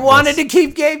He wanted to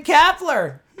keep Gabe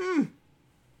Kapler.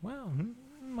 Well,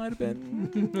 might have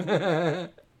been.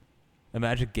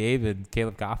 Imagine Gabe and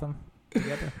Caleb Gotham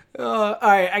together. All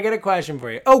right, I got a question for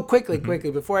you. Oh, quickly,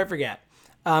 before I forget.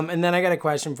 And then I got a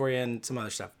question for you and some other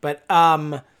stuff. But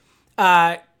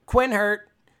Quinn Hurt,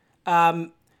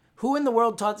 who in the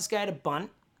world taught this guy to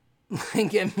bunt?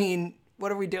 Like, I mean,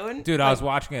 what are we doing? Dude, I was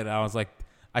watching it. I was like,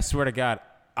 I swear to God,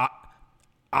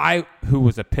 I, who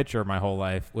was a pitcher my whole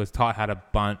life, was taught how to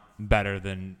bunt better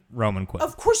than Roman Quinn.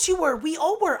 Of course you were. We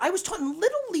all were. I was taught in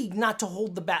Little League not to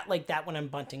hold the bat like that when I'm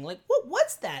bunting. Like,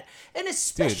 what's that? And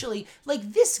especially,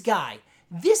 like, this guy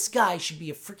should be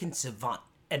a freaking savant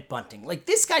at bunting. Like,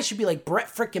 this guy should be like Brett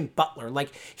freaking Butler.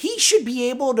 Like, he should be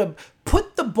able to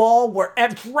put the ball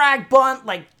wherever, drag bunt,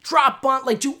 like drop bunt,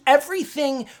 like do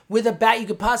everything with a bat you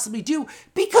could possibly do,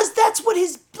 because that's what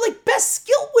his like best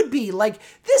skill would be. Like,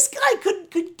 this guy could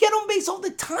get on base all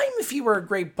the time if he were a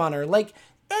great bunter. Like,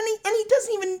 and he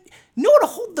doesn't even know how to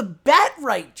hold the bat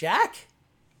right, Jack.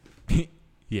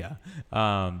 Yeah.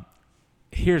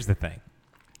 Here's the thing.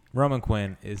 Roman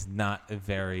Quinn is not a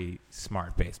very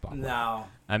smart baseball player. No.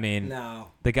 I mean,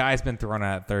 the guy's been thrown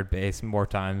out at third base more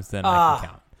times than I can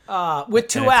count. With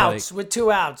two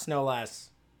outs, no less.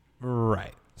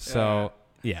 Right. So,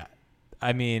 yeah.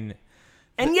 I mean...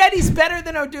 And yet he's better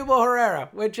than Odubel Herrera,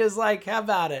 which is like, how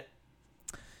about it?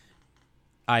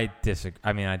 I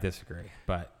disagree.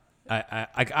 But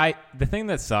I the thing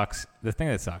that sucks,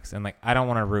 and like, I don't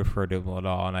want to root for Odubel at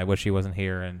all, and I wish he wasn't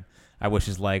here, and I wish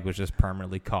his leg was just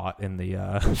permanently caught in the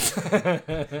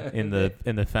in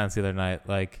the fence the other night.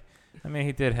 Like, I mean,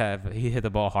 he hit the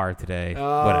ball hard today.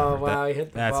 Oh, whatever. Wow, he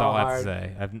hit the that's ball all I have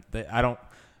to say. I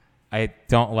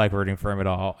don't like rooting for him at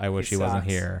all. I wish he wasn't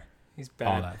here. He's bad.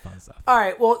 All that fun stuff. All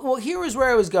right. Well, here was where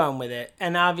I was going with it,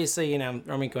 and obviously,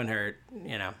 Roman Quinn hurt.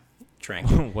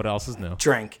 Drink. What else is new?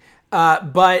 Drink.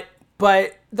 But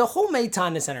the whole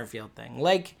Maton to center field thing,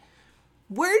 like,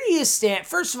 where do you stand?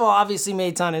 First of all, obviously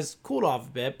Maton has cooled off a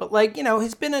bit, but like,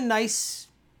 has been a nice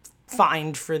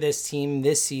find for this team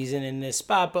this season in this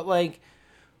spot. But like,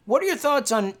 what are your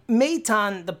thoughts on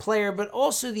Maton, the player, but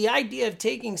also the idea of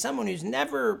taking someone who's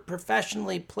never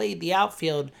professionally played the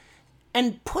outfield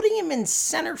and putting him in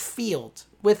center field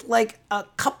with like a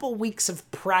couple weeks of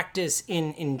practice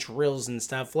in drills and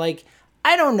stuff? Like,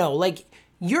 I don't know. Like,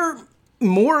 you're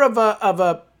more of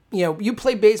a you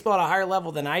play baseball at a higher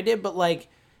level than I did, but like,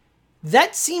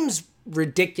 that seems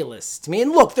ridiculous to me.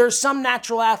 And look, there's some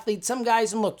natural athletes, some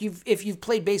guys, and look, if you've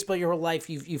played baseball your whole life,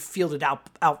 you've fielded out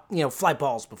fly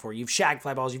balls before, you've shagged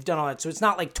fly balls, you've done all that, so it's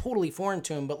not like totally foreign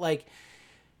to him. But like,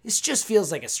 this just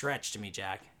feels like a stretch to me,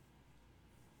 Jack.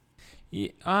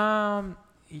 Yeah,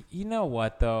 you know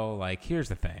what though? Like, here's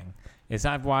the thing: is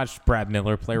I've watched Brad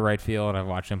Miller play right field, I've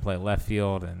watched him play left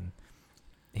field, and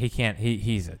he can't.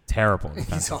 He's a terrible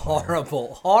defensive He's player.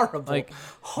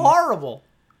 horrible.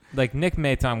 Like, Nick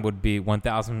Maton would be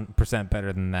 1,000%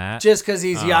 better than that. Just because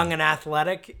he's young and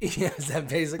athletic. Is that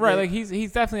basically right? Like,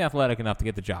 he's definitely athletic enough to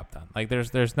get the job done. Like,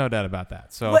 there's no doubt about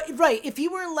that. So right, if he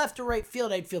were in left or right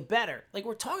field, I'd feel better. Like,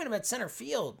 we're talking about center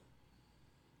field.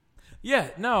 Yeah,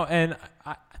 no, and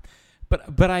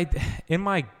but I, in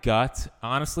my gut,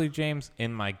 honestly, James,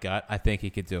 I think he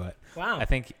could do it. Wow. I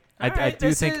think. All I right,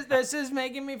 do think this is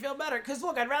making me feel better. Because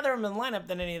look, I'd rather him in lineup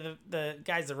than any of the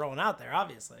guys that are rolling out there,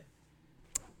 obviously.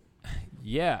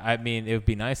 Yeah, I mean, it would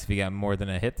be nice if he got more than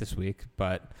a hit this week,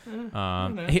 but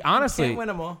he honestly can't win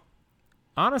them all.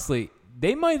 Honestly,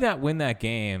 they might not win that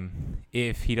game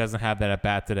if he doesn't have that at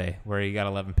bat today, where he got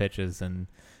 11 pitches and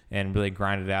really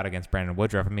grinded out against Brandon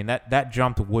Woodruff. I mean, that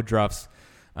jumped Woodruff's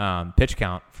pitch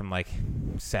count from like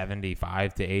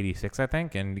 75 to 86, I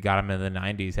think, and got him in the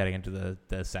 90s heading into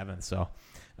the seventh. So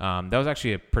that was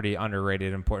actually a pretty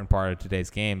underrated, important part of today's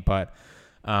game. But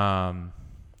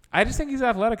I just think he's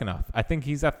athletic enough.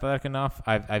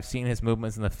 I've seen his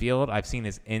movements in the field. I've seen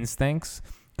his instincts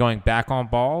going back on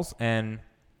balls, and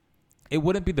it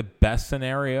wouldn't be the best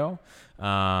scenario,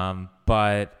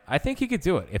 but I think he could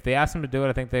do it. If they asked him to do it,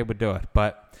 I think they would do it.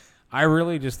 But I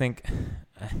really just think,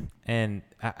 and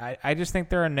I just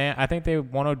think I think they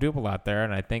want Odubel out there,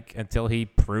 and I think until he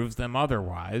proves them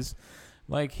otherwise,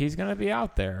 like, he's going to be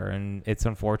out there, and it's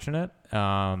unfortunate.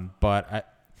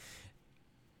 But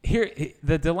here,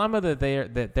 the dilemma that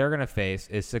they're going to face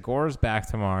is Segura's back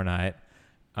tomorrow night.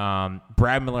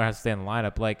 Brad Miller has to stay in the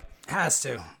lineup. Like,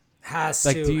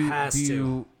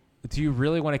 do you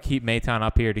really want to keep Maton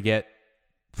up here to get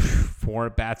 4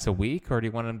 bats a week, or do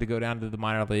you want him to go down to the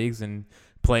minor leagues and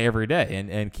play every day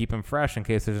and keep him fresh in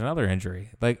case there's another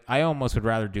injury? Like, I almost would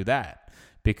rather do that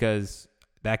because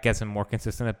that gets him more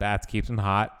consistent at bats, keeps him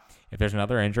hot. If there's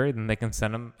another injury, then they can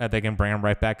send him, they can bring him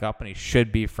right back up, and he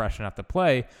should be fresh enough to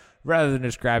play rather than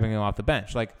just grabbing him off the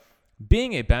bench. Like,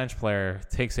 being a bench player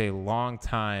takes a long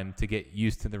time to get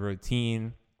used to the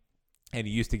routine and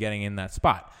used to getting in that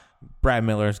spot. Brad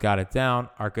Miller's got it down.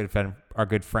 Our good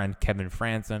friend Kevin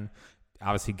Frandsen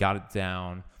obviously got it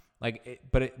down.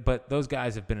 But those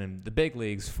guys have been in the big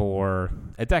leagues for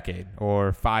a decade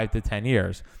or 5 to 10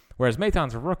 years, whereas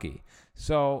Maton's a rookie.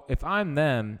 So if I'm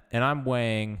them and I'm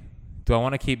weighing, do I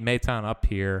want to keep Maton up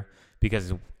here because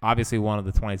he's obviously one of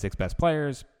the 26 best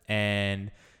players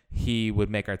and he would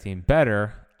make our team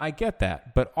better? I get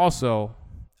that. But also,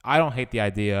 I don't hate the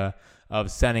idea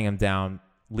of sending him down,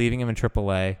 leaving him in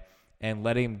AAA, and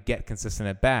letting him get consistent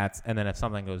at bats. And then if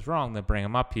something goes wrong, then bring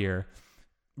him up here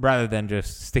rather than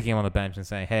just sticking him on the bench and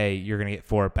saying, hey, you're going to get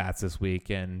 4 at bats this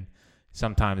week and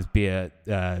sometimes be a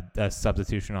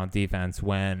substitution on defense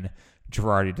when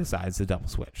Girardi decides to double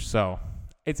switch. So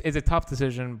it's a tough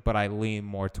decision, but I lean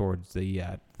more towards the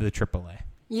AAA.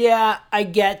 Yeah, I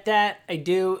get that. I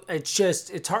do.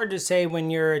 It's hard to say when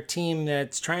you're a team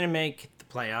that's trying to make the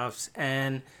playoffs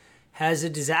and has a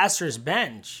disastrous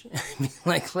bench. I mean,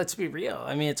 like, let's be real.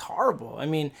 I mean, it's horrible. I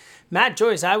mean, Matt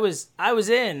Joyce, I was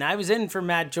in for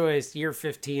Matt Joyce year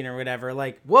 15 or whatever.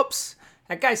 Like, whoops,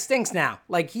 that guy stinks now.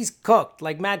 Like, he's cooked.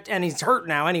 Like, and he's hurt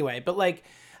now anyway. But like,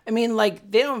 I mean, like,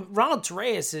 Ronald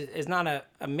Torreyes is not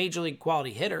a major league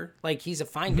quality hitter. Like, he's a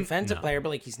fine defensive player, but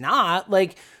like, he's not.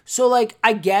 Like, so like,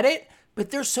 I get it, but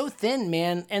they're so thin,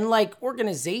 man. And like,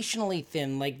 organizationally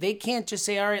thin. Like, they can't just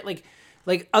say, all right,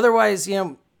 like otherwise,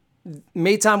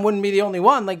 Maton wouldn't be the only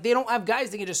one. Like, they don't have guys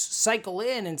that can just cycle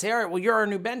in and say, all right, well, you're our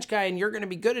new bench guy and you're going to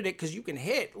be good at it because you can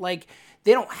hit. Like,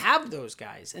 they don't have those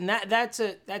guys. And that's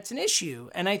an issue.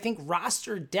 And I think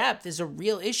roster depth is a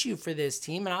real issue for this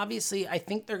team. And obviously, I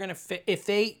think they're going to fit. If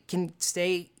they can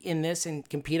stay in this and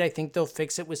compete, I think they'll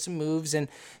fix it with some moves. And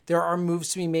there are moves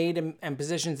to be made and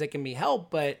positions that can be helped.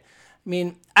 But I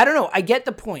mean, I don't know. I get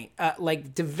the point.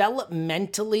 Like,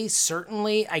 developmentally,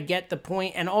 certainly, I get the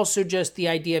point. And also just the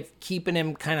idea of keeping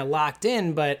him kind of locked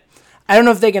in. But I don't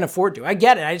know if they can afford to. I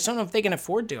get it. I just don't know if they can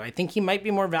afford to. I think he might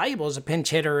be more valuable as a pinch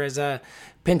hitter, as a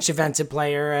pinch defensive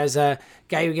player, as a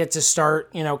guy who gets to start,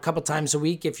 a couple times a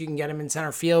week if you can get him in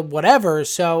center field, whatever.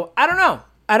 So I don't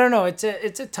know.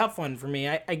 It's a tough one for me.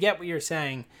 I get what you're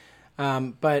saying.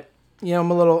 But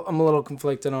I'm a little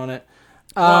conflicted on it.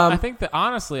 Well, I think that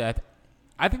honestly, I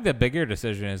think the bigger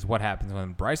decision is what happens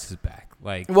when Bryce is back.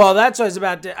 Like, well, that's what I was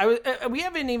about to. We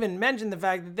haven't even mentioned the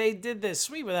fact that they did this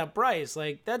sweep without Bryce.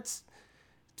 Like, it's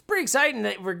pretty exciting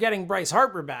that we're getting Bryce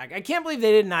Harper back. I can't believe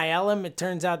they didn't IL him. It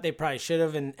turns out they probably should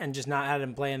have and just not had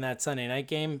him play in that Sunday night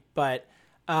game. But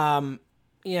Bryce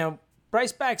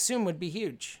back soon would be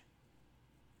huge.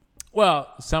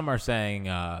 Well, some are saying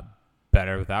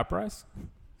better without Bryce.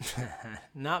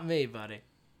 Not me, buddy.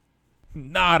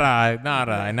 Not I.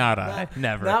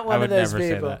 Never. Not one I would of those never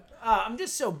people. say that. I'm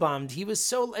just so bummed.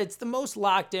 It's the most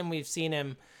locked in we've seen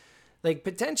him, like,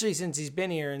 potentially since he's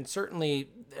been here, and certainly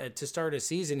to start a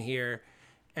season here.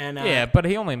 And yeah, but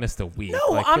he only missed a week.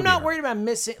 No, I'm not worried about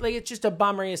missing. Like, it's just a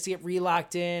bummer. He has to get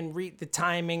re-locked in, the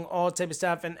timing, all that type of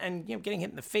stuff, and getting hit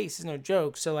in the face is no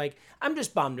joke. So, like, I'm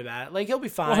just bummed about it. Like, he'll be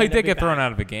fine. Well, he did get thrown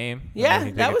out of a game.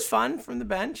 Yeah, that was fun from the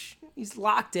bench. He's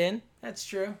locked in. That's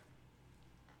true.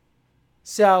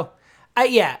 So,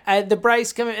 the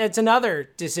Bryce coming. It's another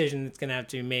decision that's going to have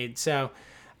to be made. So,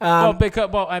 I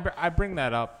bring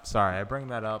that up. Sorry, I bring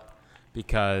that up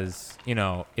because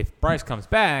if Bryce comes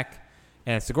back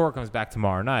and Segura comes back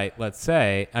tomorrow night, let's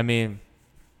say, I mean,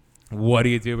 what do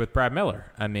you do with Brad Miller?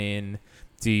 I mean,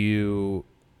 do you?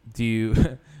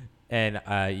 And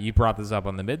you brought this up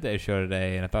on the midday show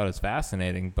today, and I thought it was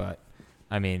fascinating. But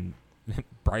I mean,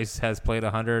 Bryce has played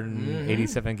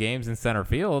 187 games in center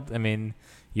field. I mean,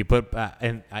 you put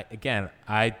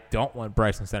I don't want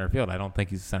Bryce in center field. I don't think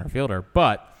he's a center fielder,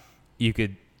 but you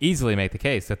could easily make the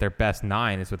case that their best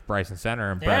 9 is with Bryce in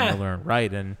center and Brad Miller in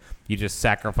right, and you just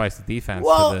sacrifice the defense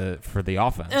for the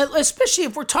offense. Especially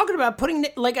if we're talking about putting,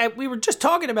 we were just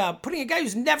talking about putting a guy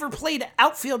who's never played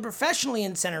outfield professionally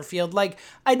in center field. Like,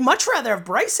 I'd much rather have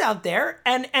Bryce out there,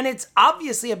 and it's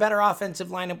obviously a better offensive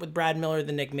lineup with Brad Miller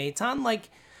than Nick Maton. Like,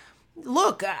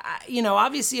 look,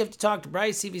 obviously you have to talk to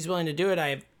Bryce, see if he's willing to do it. I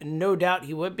have no doubt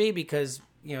he would be because,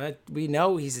 we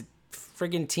know he's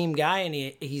friggin' team guy, and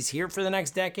he's here for the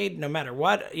next decade, no matter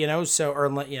what, so, or,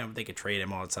 they could trade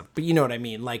him, all that stuff, but you know what I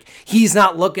mean? Like, he's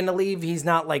not looking to leave. He's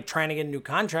not, like, trying to get a new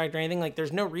contract or anything. Like,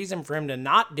 there's no reason for him to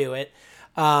not do it.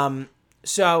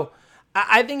 So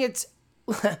I think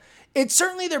it's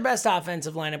certainly their best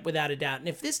offensive lineup without a doubt. And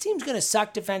if this team's going to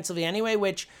suck defensively anyway,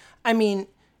 which, I mean,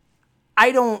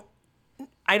 I don't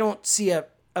see a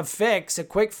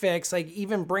quick fix, like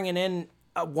even bringing in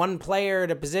one player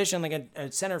at a position like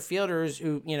a center fielders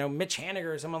who, Mitch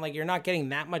Haniger or someone, like, you're not getting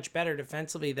that much better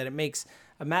defensively that it makes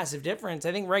a massive difference.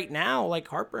 I think right now, like,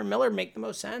 Harper and Miller make the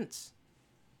most sense.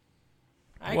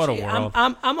 Actually, what a world.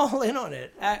 I'm all in on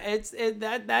it.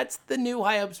 That's the new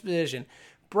high ups position.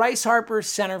 Bryce Harper,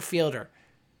 center fielder,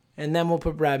 and then we'll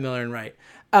put Brad Miller in right.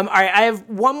 All right, I have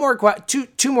one more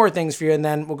two more things for you, and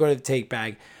then we'll go to the take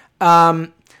bag.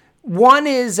 One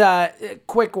is a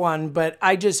quick one, but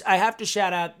I have to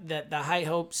shout out the High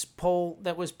Hopes poll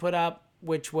that was put up,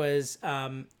 which was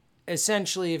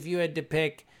essentially if you had to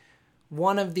pick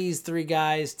one of these three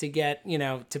guys to get,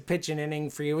 to pitch an inning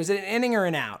for you. Was it an inning or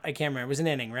an out? I can't remember. It was an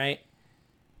inning, right?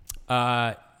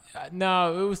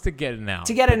 No, it was to get an out.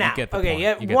 To get an out. Get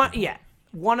Okay, point.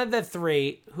 one of the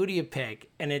three. Who do you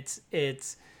pick? And it's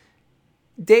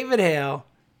David Hale,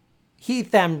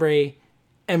 Heath Embry,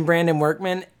 and Brandon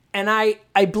Workman. And I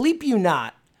bleep you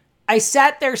not, I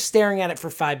sat there staring at it for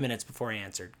 5 minutes before I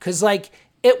answered. Because, like,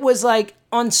 it was, like,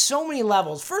 on so many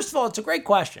levels. First of all, it's a great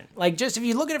question. Like, just if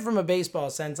you look at it from a baseball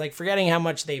sense, like, forgetting how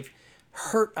much they've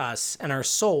hurt us and our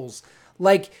souls,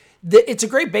 like, it's a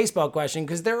great baseball question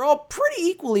because they're all pretty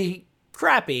equally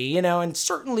crappy, and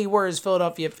certainly were as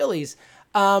Philadelphia Phillies.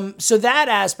 So that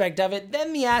aspect of it,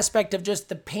 then the aspect of just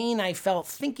the pain I felt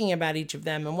thinking about each of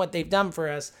them and what they've done for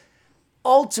us,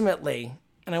 ultimately,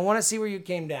 and I want to see where you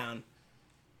came down,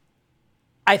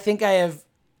 I think I have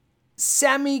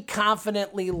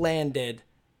semi-confidently landed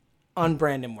on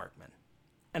Brandon Workman.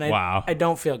 And I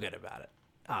don't feel good about it,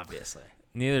 obviously.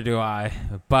 Neither do I,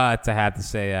 but I have to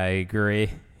say I agree.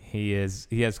 He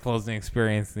has closing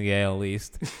experience in the AL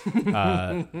East.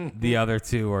 The other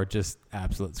two are just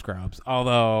absolute scrubs.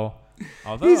 Although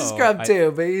he's a scrub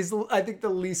too, but he's, I think, the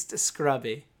least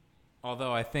scrubby.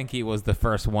 Although I think he was the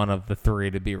first one of the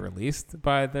three to be released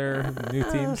by their new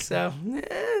team. So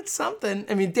it's something.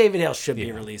 I mean, David Hale should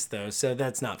be released though, so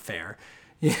that's not fair.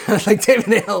 Like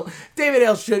David Hale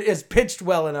has pitched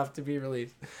well enough to be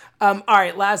released. All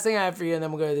right, last thing I have for you, and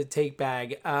then we'll go to the take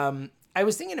bag. I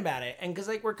was thinking about it, and because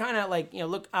like we're kind of like,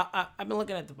 look, I've been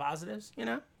looking at the positives,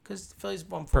 because the Phillies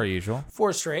won per usual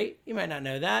 4 straight. You might not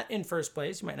know that. In first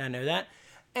place, you might not know that.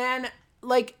 And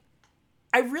like,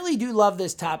 I really do love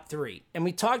this top 3. And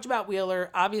we talked about Wheeler.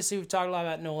 Obviously, we've talked a lot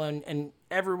about Nolan, and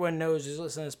everyone knows who's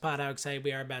listening to this pod how excited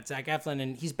we are about Zach Eflin,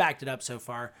 and he's backed it up so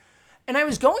far. And I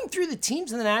was going through the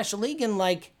teams in the National League, and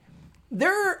like,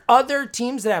 there are other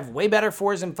teams that have way better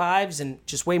 4s and 5s and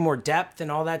just way more depth and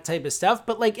all that type of stuff.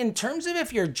 But like, in terms of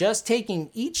if you're just taking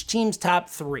each team's top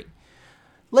 3,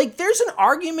 like, there's an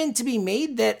argument to be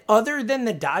made that other than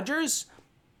the Dodgers,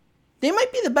 they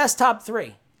might be the best top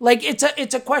 3. Like,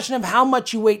 it's a question of how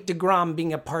much you weight DeGrom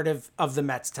being a part of the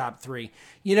Mets top 3.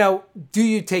 Do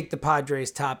you take the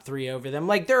Padres top 3 over them?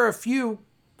 Like, there are a few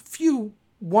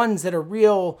ones that are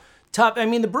real tough. I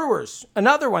mean, the Brewers,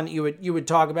 another one that you would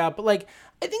talk about. But like,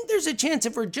 I think there's a chance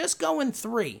if we're just going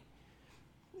 3,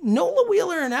 Nola,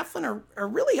 Wheeler, and Eflin are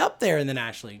really up there in the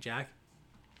National League, Jack.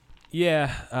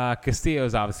 Yeah,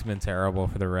 Castillo's obviously been terrible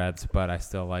for the Reds, but I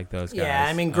still like those guys. Yeah,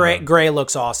 I mean, Gray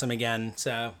looks awesome again,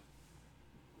 so...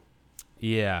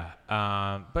 Yeah,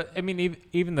 but I mean,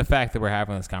 even the fact that we're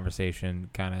having this conversation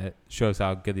kind of shows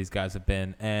how good these guys have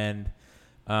been. And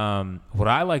what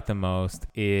I like the most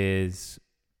is,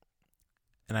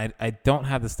 and I don't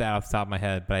have the stat off the top of my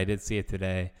head, but I did see it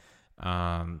today,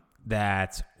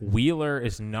 that Wheeler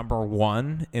is number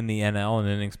 1 in the NL in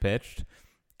innings pitched.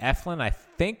 Eflin, I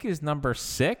think, is number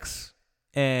 6,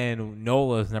 and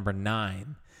Nola is number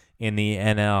 9 in the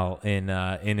NL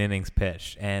in innings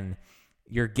pitched. And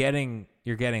you're getting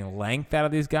length out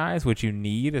of these guys, which you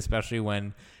need, especially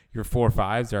when your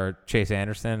 4-5s are Chase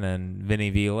Anderson and Vinny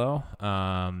Velo.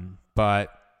 But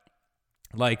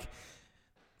like,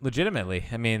 legitimately,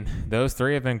 I mean, those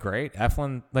 3 have been great.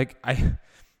 Eflin, like,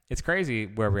 it's crazy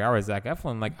where we are with Zach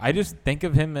Eflin. Like, I just think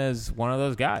of him as one of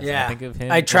those guys. Yeah, I think of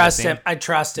him. I trust him.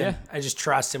 Yeah. I just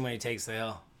trust him when he takes the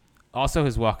hill. Also,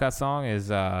 his walkout song is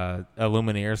a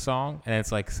Lumineers song, and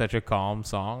it's like such a calm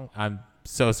song.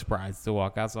 so surprised to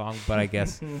walkout song, but I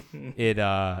guess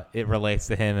it relates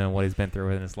to him and what he's been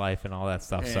through in his life and all that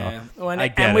stuff. Yeah. So I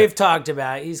get and it. we've talked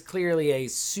about he's clearly a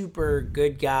super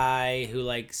good guy who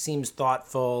like seems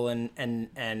thoughtful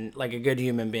and like a good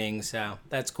human being. So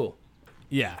that's cool.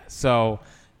 Yeah. So,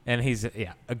 and he's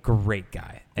a great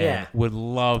guy. And Yeah. would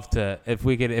love to if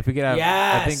we could have.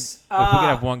 Yes. I think if we could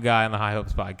have one guy on the High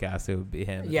Hopes podcast, it would be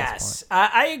him. Yes,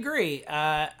 I agree.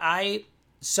 There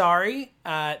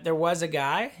was a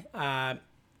guy. I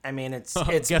mean, it's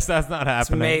guess that's not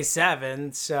happening. May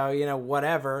 7th, so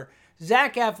whatever.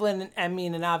 Zach Eflin. I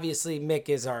mean, and obviously Mick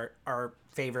is our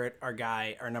favorite, our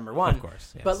guy, our number one. Of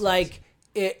course, yes, but like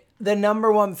the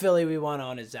number one Philly we want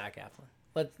on is Zach Eflin.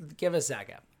 Let's give us Zach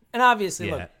Eflin. And obviously,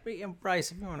 look,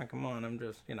 Bryce, if you want to come on, I'm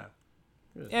just,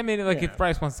 I mean, like if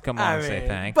Bryce wants to come on and say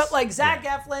thanks. But like Zach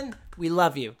Eflin, we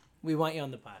love you. We want you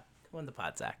on the pod. Come on the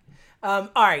pod, Zach. All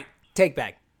right, take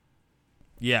back.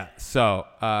 Yeah, so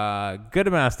good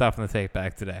amount of stuff in the take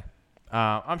back today.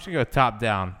 I'm just gonna go top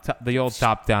down, the old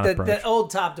top down approach. The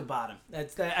old top to bottom.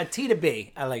 That's a T to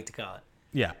B, I like to call it.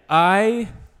 Yeah, I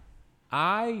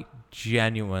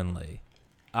genuinely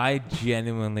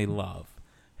love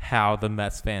how the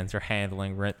Mets fans are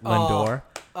handling Lindor.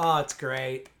 Oh, it's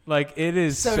great. Like, it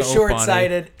is so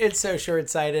short-sighted. funny. It's so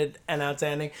short-sighted and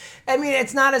outstanding. I mean,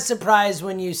 it's not a surprise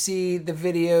when you see the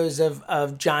videos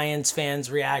of Giants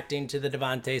fans reacting to the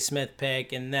Devontae Smith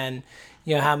pick, and then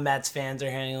how Mets fans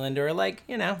are handling Lindor. Like,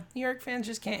 New York fans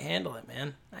just can't handle it,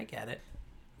 man. I get it.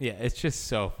 Yeah, it's just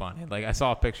so funny. Like, I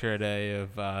saw a picture today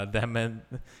of him in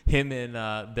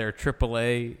their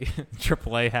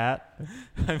AAA hat.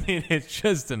 I mean, it's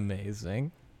just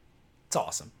amazing. It's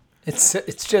awesome. It's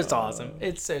just awesome.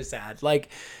 It's so sad. Like,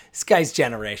 this guy's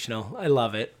generational. I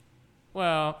love it.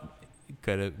 Well,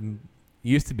 could have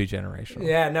used to be generational.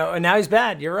 Yeah, no, and now he's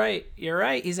bad. You're right.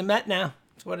 He's a Met now.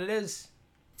 That's what it is.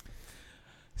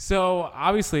 So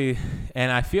obviously,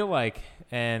 and I feel like,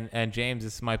 and James,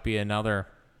 this might be another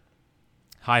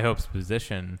High Hopes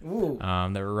position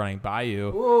that we're running by you.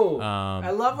 Ooh.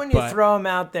 I love when you throw them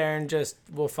out there and just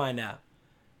we'll find out.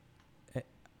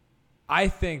 I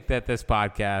think that this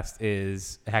podcast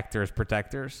is Hector's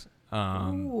Protectors.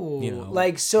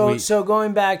 So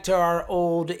going back to our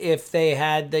old, if they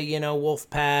had the Wolf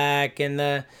Pack and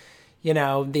the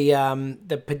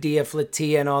Padilla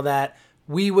Flatia and all that,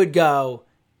 we would go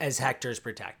as Hector's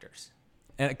Protectors.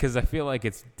 And because I feel like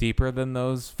it's deeper than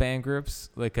those fan groups,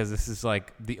 like because this is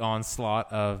like the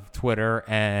onslaught of Twitter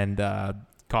and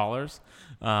callers.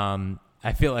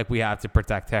 I feel like we have to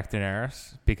protect Hector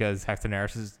Neris because Hector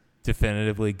Neris is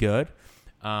definitively good.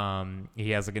 He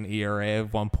has like an ERA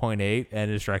of 1.8 and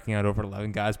is striking out over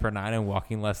 11 guys per nine and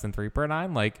walking less than 3 per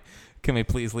nine. Like, can we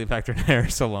please leave Hector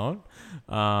Neris alone?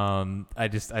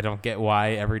 I don't get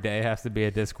why every day has to be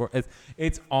a Discord.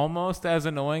 It's almost as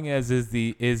annoying as is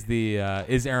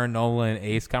Aaron Nola and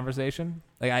Ace conversation.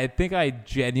 Like, I think I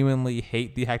genuinely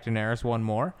hate the Hector Neris one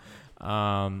more.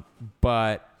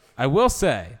 But I will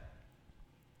say,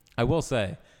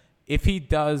 if he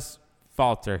does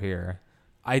falter here,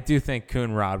 I do think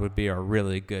Coonrod would be a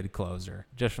really good closer,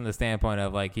 just from the standpoint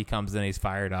of like he comes in, he's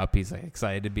fired up, he's like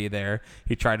excited to be there.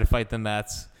 He tried to fight the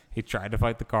Mets, he tried to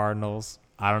fight the Cardinals.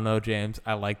 I don't know, James.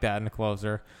 I like that in a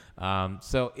closer.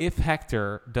 So if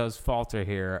Hector does falter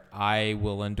here, I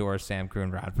will endorse Sam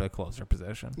Coonrod for the closer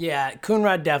position. Yeah,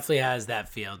 Coonrod definitely has that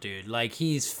feel, dude. Like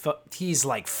he's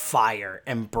like fire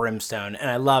and brimstone,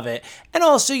 and I love it. And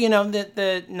also,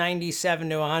 the 97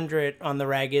 to 100 on the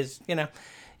reg is,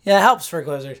 it helps for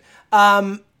closers.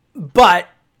 But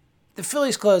the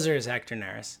Phillies closer is Hector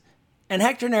Neris. And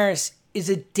Hector Neris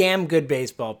is a damn good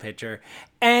baseball pitcher.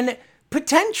 And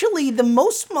potentially the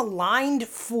most maligned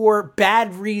for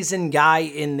bad reason guy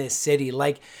in this city.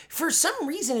 Like, for some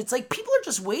reason, it's like people are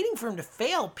just waiting for him to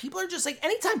fail. People are just like,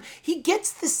 anytime he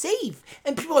gets the save,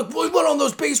 and people are like, well, he went on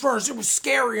those base runners. It was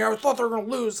scary. I thought they were going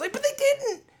to lose. Like, but they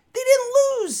didn't. They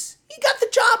didn't lose. He got the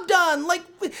job done. Like,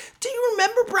 do you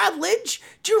remember Brad Lidge?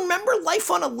 Do you remember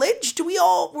Life on a Lidge?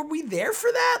 Were we there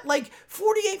for that? Like,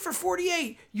 48 for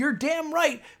 48. You're damn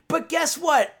right. But guess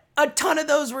what? A ton of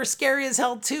those were scary as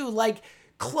hell too. Like,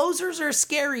 closers are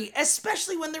scary,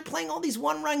 especially when they're playing all these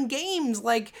one-run games.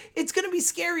 Like, it's going to be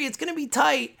scary. It's going to be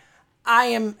tight. I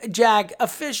am Jack,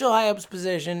 official High Hopes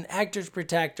position, Hector's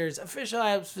Protectors, official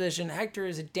High Hopes position. Hector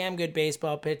is a damn good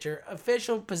baseball pitcher,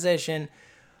 official position.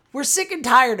 We're sick and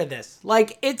tired of this.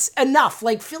 Like, it's enough.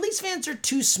 Like, Phillies fans are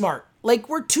too smart. Like,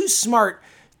 we're too smart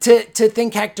to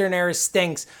think Hector Neris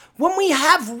stinks. When we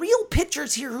have real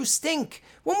pitchers here who stink.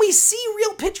 When we see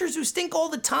real pitchers who stink all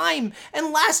the time.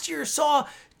 And last year saw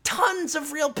tons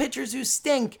of real pitchers who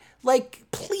stink. Like,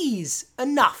 please,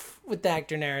 enough. with the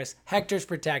Hector Neris. Hector's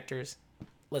protectors.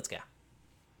 Let's go.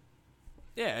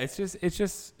 Yeah, it's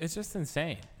just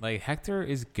insane. Like, Hector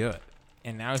is good,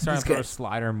 and now he's starting to throw a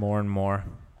slider more and more,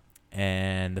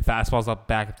 and the fastball's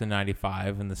back up to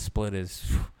 95, and the split is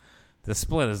the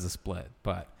split.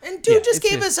 But and dude just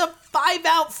gave us a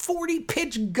 5-out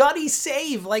 40-pitch gutty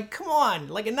save. Like, come on,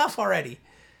 like enough already.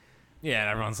 Yeah,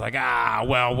 and everyone's like,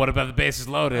 well, what about the bases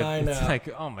loaded? I know. It's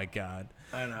like, oh my God.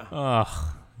 I know.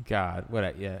 Oh God,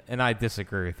 yeah, and I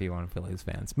disagree with you on Phillies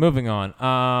fans. Moving on.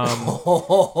 All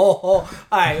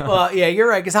right, well, yeah, you're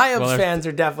right, because High Hopes fans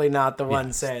are definitely not the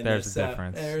ones saying there's this. a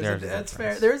difference. That's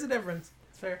fair. There's a difference.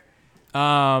 It's fair.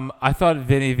 I thought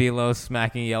Vinny Velo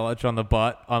smacking Yelich on the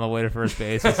butt on the way to first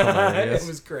base was hilarious. It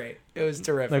was great. It was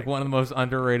terrific. Like one of the most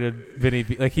underrated Vinny.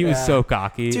 Like he was so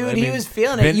cocky, dude. He was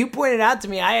feeling it. You pointed out to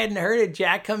me. I hadn't heard it.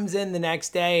 Jack comes in the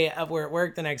next day. We're at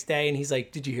work the next day, and he's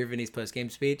like, "Did you hear Vinny's post game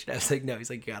speech?" And I was like, "No." He's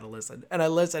like, "You gotta listen." And I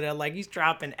listened. And like he's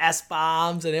dropping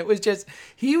S-bombs, and it was just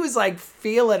he was like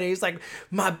feeling it. He's like,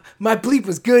 "My bleep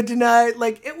was good tonight."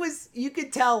 Like it was. You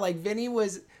could tell like Vinny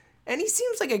was. And he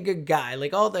seems like a good guy.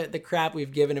 Like all the crap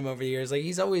we've given him over the years, like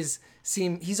he's always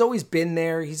been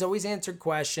there. He's always answered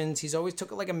questions. He's always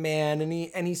took it like a man,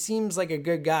 and he seems like a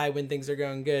good guy when things are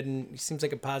going good, and he seems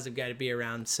like a positive guy to be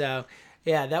around. So,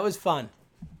 yeah, that was fun.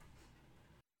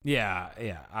 Yeah,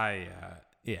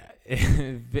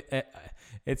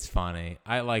 it's funny.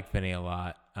 I like Vinny a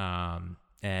lot.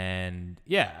 And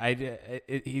yeah,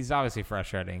 he's obviously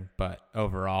frustrating, but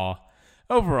overall,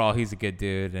 he's a good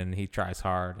dude, and he tries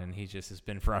hard, and he just has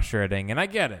been frustrating, and I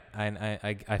get it.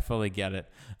 I fully get it.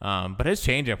 But his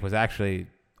changeup was actually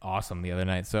awesome the other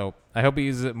night, so I hope he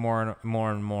uses it more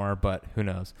and more. But who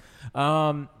knows?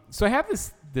 So I have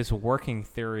this working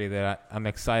theory that I'm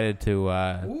excited to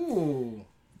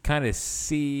kind of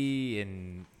see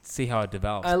how it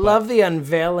develops. I love the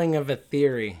unveiling of a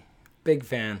theory. Big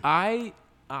fan. I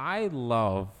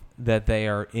love that they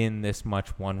are in this much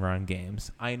one-run games.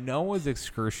 I know it's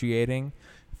excruciating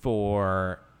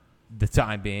for the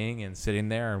time being and sitting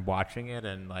there and watching it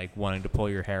and like wanting to pull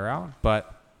your hair out,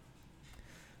 but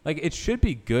like it should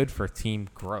be good for team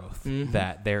growth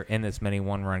that they're in this many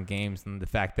one-run games, and the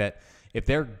fact that if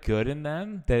they're good in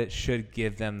them, that it should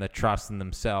give them the trust in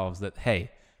themselves that,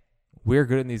 hey, we're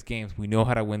good in these games. We know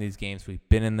how to win these games. We've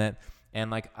been in that. And,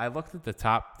 like, I looked at the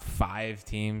top 5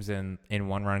 teams in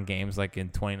one-run games, like, in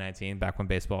 2019, back when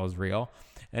baseball was real.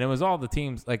 And it was all the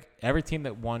teams, like, every team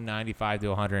that won 95 to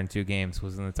 102 games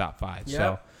was in the top 5. Yep.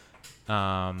 So,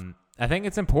 I think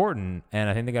it's important, and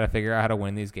I think they got to figure out how to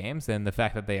win these games. And the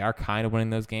fact that they are kind of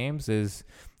winning those games is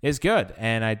good.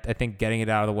 And I think getting it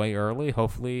out of the way early,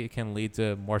 hopefully it can lead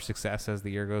to more success as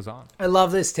the year goes on. I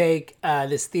love this take,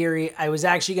 this theory. I was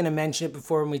actually going to mention it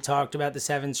before when we talked about the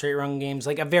 7 straight run games,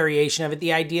 like a variation of it.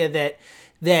 The idea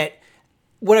that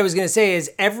what I was going to say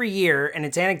is every year, and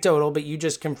it's anecdotal, but you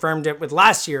just confirmed it with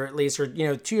last year at least, or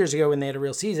 2 years ago when they had a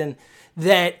real season,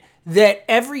 that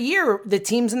every year the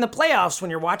teams in the playoffs, when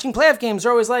you're watching playoff games,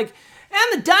 are always like,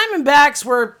 and the Diamondbacks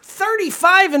were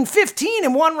 35-15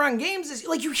 in one-run games.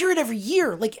 Like, you hear it every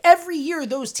year. Like, every year,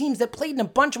 those teams that played in a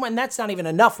bunch of one, and that's not even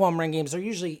enough one-run games. They're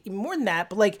usually even more than that.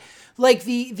 But, like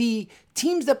the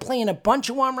teams that play in a bunch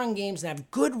of one-run games and have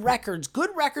good records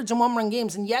in one-run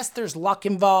games. And, yes, there's luck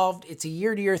involved. It's a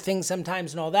year-to-year thing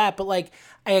sometimes and all that. But, like,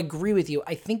 I agree with you.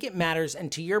 I think it matters. And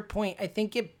to your point, I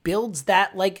think it builds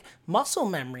that, like, muscle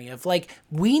memory of, like,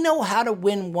 we know how to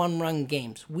win one-run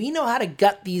games. We know how to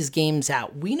gut these games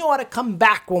out. We know how to come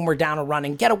back when we're down a run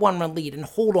and get a one-run lead and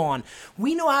hold on.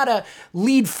 We know how to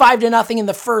lead 5-0 in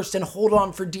the first and hold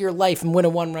on for dear life and win a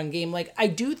one-run game. Like, I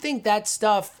do think that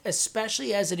stuff,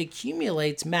 especially as it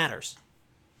accumulates, matters.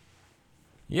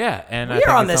 Yeah, and we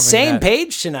are on the same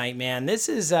page tonight, man. This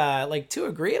is like too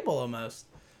agreeable almost.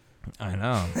 I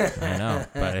know,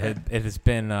 but it has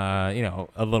been a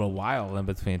little while in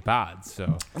between pods,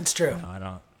 so it's true. I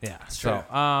don't. Yeah. It's so,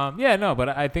 true. But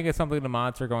I think it's something to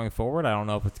monitor going forward. I don't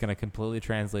know if it's going to completely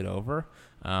translate over.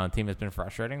 Team has been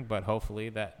frustrating, but hopefully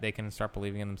that they can start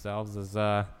believing in themselves as,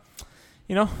 a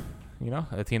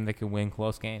team that can win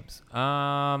close games.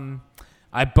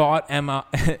 I bought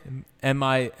MILB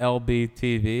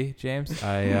TV, James.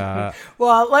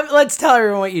 Well, let's tell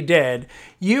everyone what you did.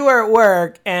 You were at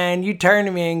work and you turned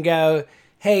to me and go,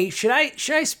 "Hey, should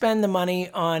I spend the money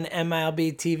on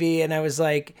MILB TV?" And I was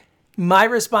like, my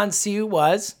response to you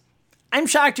was, "I'm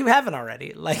shocked you haven't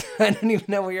already." Like, I don't even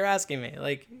know what you're asking me.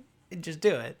 Like, just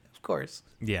do it, of course.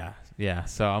 Yeah.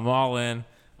 So I'm all in.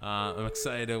 I'm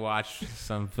excited to watch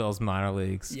some Phil's minor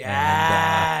leagues.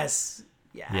 Yes.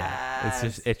 Yes. Yeah,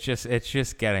 it's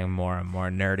just getting more and more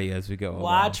nerdy as we go along.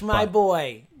 Watch my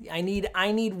boy. I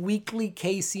need weekly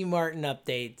Casey Martin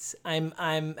updates.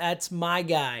 I'm that's my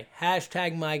guy.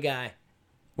 Hashtag my guy.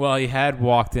 Well, he had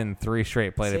walked in 3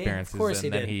 straight plate appearances, of course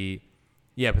and he then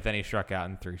did. but then he struck out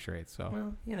in 3 straight. So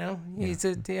Well, he's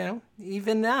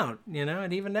even out.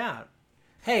 It evened out.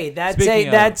 Hey,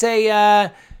 it's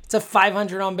a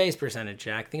 500 on base percentage,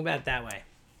 Jack. Think about it that way.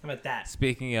 How about that?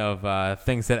 Speaking of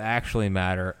things that actually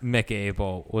matter, Mick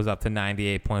Abel was up to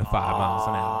 98.5 miles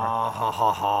an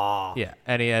hour. Yeah,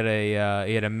 and he had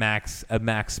a max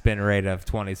spin rate of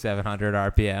 2,700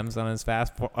 RPMs on his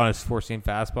four-seam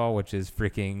fastball, which is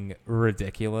freaking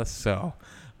ridiculous. So,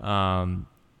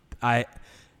 I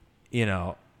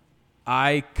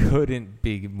couldn't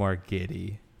be more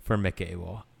giddy for Mick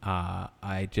Abel. I'll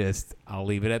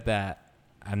leave it at that.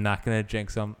 I'm not gonna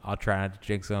jinx him. I'll try not to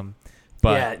jinx him.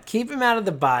 But yeah, keep him out of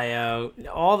the bio,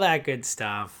 all that good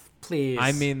stuff, please.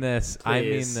 I mean this. Please. I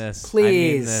mean this.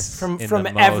 Please, I mean this from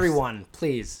everyone,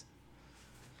 please.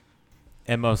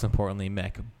 And most importantly,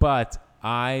 Mick. But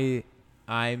I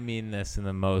mean this in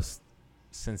the most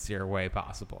sincere way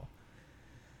possible.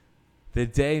 The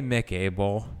day Mick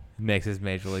Abel makes his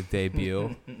major league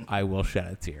debut, I will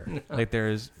shed a tear. Like,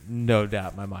 there's no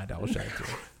doubt in my mind I will shed a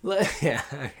tear. Yeah,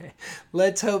 okay.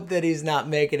 Let's hope that he's not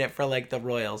making it for like the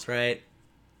Royals, right?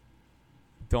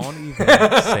 Don't even say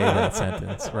that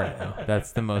sentence right now.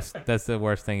 That's the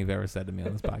worst thing you've ever said to me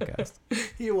on this podcast.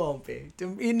 He won't be.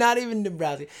 Not even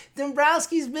Dombrowski.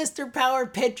 Dombrowski's Mr. Power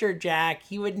pitcher, Jack.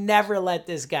 He would never let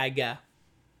this guy go.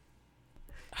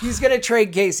 He's going to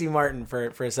trade Casey Martin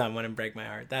for someone and break my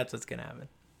heart. That's what's going to happen.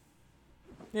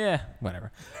 Yeah,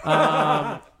 whatever.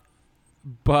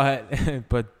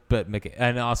 But Mickey,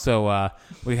 and also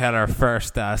we had our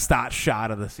first stot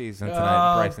shot of the season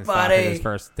tonight. Bryson Stott hit his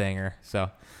first dinger, so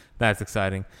that's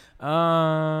exciting. Do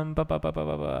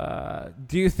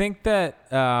you think that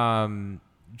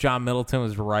John Middleton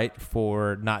was right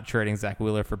for not trading Zach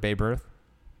Wheeler for Babe Ruth?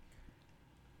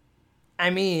 I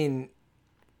mean,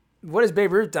 what has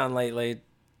Babe Ruth done lately?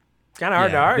 Kind of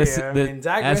hard to argue.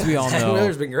 Zach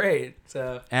Wheeler's been great.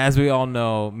 So as we all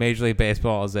know, Major League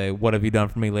Baseball is a "What have you done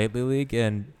for me lately?" league,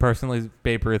 and personally,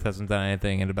 Babe Ruth hasn't done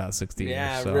anything in about 60 years.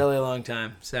 Yeah, really long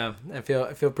time. So I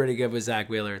feel pretty good with Zach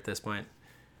Wheeler at this point.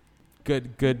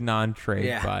 Good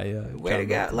non-trade by way to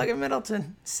go. Look at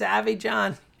Middleton, savvy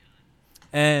John.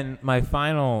 And my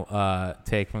final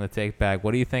take from the take bag: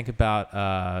 what do you think about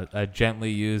a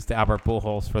gently used Albert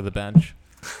Pujols for the bench?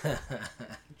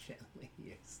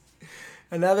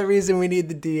 Another reason we need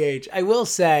the DH. I will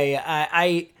say,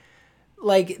 I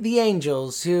like the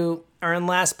Angels, who are in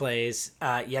last place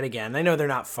yet again. I know they're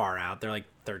not far out. They're like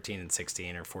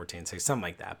 13-16 or 14-16, something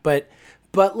like that. But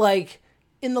like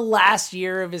in the last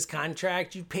year of his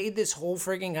contract, you paid this whole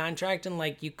frigging contract and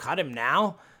like you cut him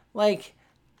now. Like,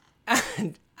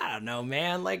 I don't know,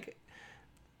 man. Like,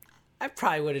 I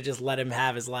probably would have just let him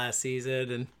have his last season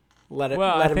and let him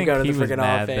go to the freaking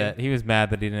Hall of Fame. He was mad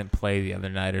that he didn't play the other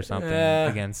night or something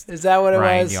against Is that what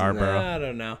Ryan it was? Yarbrough. I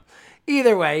don't know.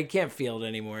 Either way, he can't field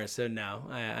anymore, so no,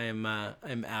 I'm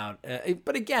out.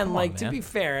 But again, to be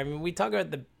fair, I mean, we talk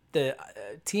about the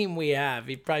team we have.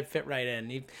 He'd probably fit right in.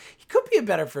 He could be a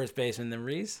better first baseman than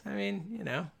Reese. I mean,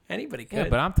 anybody could. Yeah,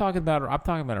 but I'm talking about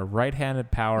a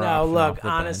right-handed power. No, option look, off the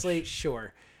honestly, bench.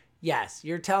 sure. Yes,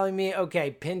 you're telling me,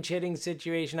 okay, pinch hitting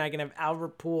situation, I can have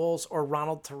Albert Pujols or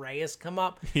Ronald Torreyes come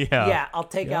up. Yeah, I'll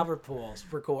take Albert Pujols.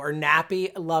 We're cool. Or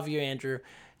Nappy. I love you, Andrew.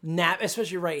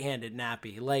 Especially right-handed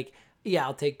Nappy.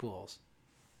 I'll take Pujols.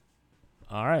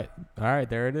 All right,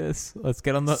 there it is. Let's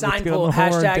get on the sign Pujols. Pool.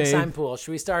 Hashtag sign Pool.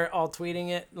 Should we start all tweeting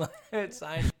it?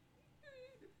 Sign.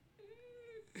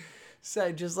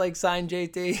 Just like sign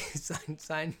JT,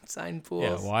 sign Pools.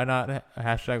 Yeah, why not?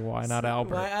 Hashtag why not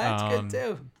Albert? That's good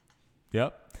too.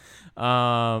 Yep.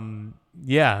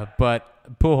 Yeah,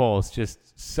 but Pujols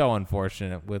just so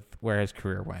unfortunate with where his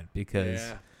career went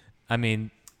because, I mean,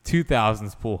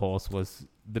 2000s Pujols was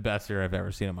the best hitter I've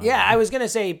ever seen in my life. Yeah, I was going to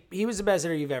say he was the best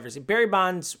hitter you've ever seen. Barry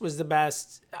Bonds was the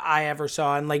best I ever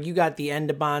saw. And, you got the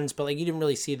end of Bonds, but, you didn't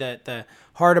really see the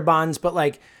heart of Bonds. But,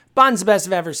 Bonds the best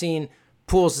I've ever seen.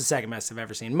 Pujols the second best I've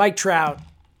ever seen. Mike Trout,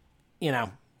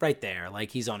 right there.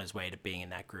 He's on his way to being in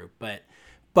that group. But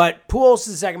Pujols is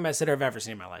the second best hitter I've ever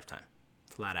seen in my lifetime.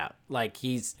 Flat out.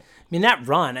 That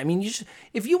run,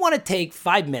 if you want to take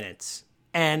 5 minutes,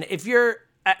 and if you're,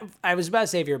 I was about to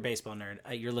say if you're a baseball nerd,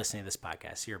 you're listening to this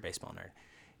podcast, you're a baseball nerd.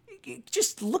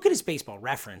 Just look at his baseball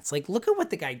reference. Look at what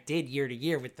the guy did year to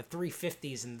year with the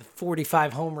 350s and the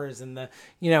 45 homers and the,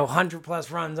 100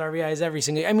 plus runs, RBIs every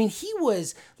single. He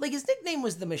was his nickname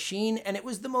was the Machine, and it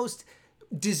was the most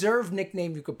deserved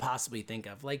nickname you could possibly think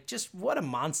of. Like, just what a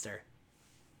monster.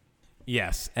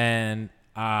 Yes, and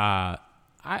I'm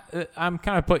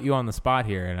kind of put you on the spot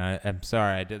here, and I'm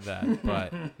sorry I did that,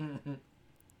 but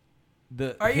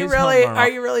Are you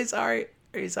really sorry?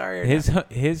 Are you sorry?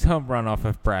 His home run off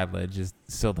of Bradledge is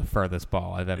still the furthest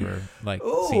ball I've ever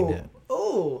seen it.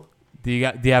 Ooh. Do you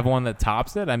have one that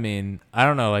tops it? I mean, I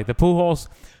don't know. Like the Pujols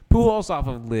off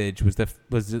of Lidge was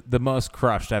the most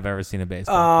crushed I've ever seen a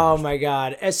baseball. Oh my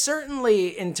God! As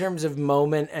certainly in terms of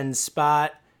moment and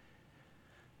spot,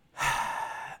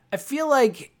 I feel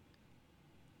like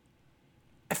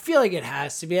it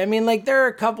has to be. I mean, like there are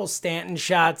a couple Stanton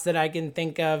shots that I can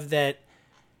think of that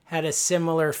had a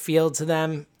similar feel to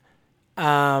them.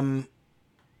 Obviously,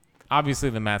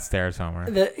 the Matt Stairs homer.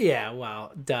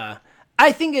 Duh.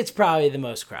 I think it's probably the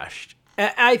most crushed.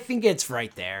 I think it's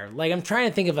right there. Like, I'm trying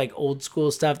to think of, like, old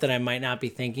school stuff that I might not be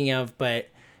thinking of, but,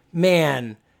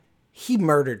 man, he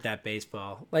murdered that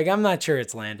baseball. Like, I'm not sure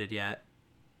it's landed yet.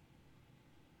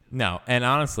 No, and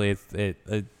honestly,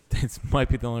 it might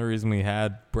be the only reason we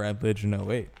had Bradledge in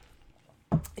 08.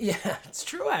 Yeah, it's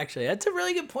true, actually. That's a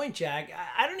really good point, Jack.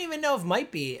 I don't even know if it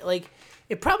might be. Like,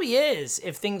 it probably is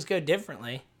if things go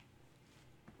differently.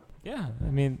 Yeah, I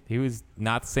mean, he was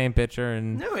not the same pitcher,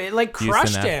 and no, it like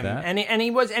crushed him, and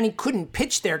he couldn't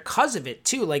pitch there because of it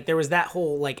too. Like there was that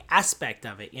whole like aspect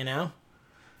of it, you know.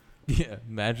 Yeah,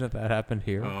 imagine if that happened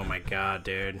here. Oh my God,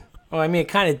 dude. Oh, I mean, it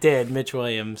kind of did, Mitch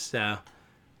Williams. So.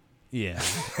 Yeah,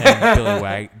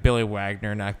 and Billy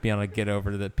Wagner not being able to get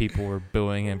over that people were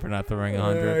booing him for not throwing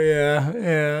 100.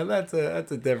 Yeah, that's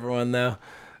a different one though.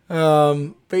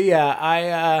 But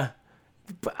yeah,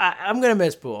 I'm gonna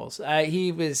miss Pujols.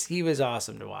 He was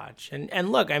awesome to watch, and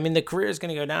look, I mean, the career is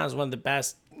gonna go down as one of the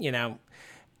best,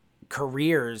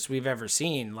 careers we've ever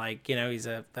seen. Like, he's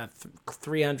a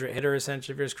 300 hitter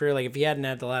essentially for his career. Like, if he hadn't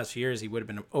had the last few years, he would have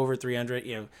been over 300.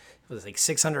 It was like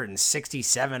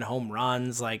 667 home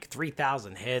runs, like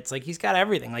 3,000 hits. Like, he's got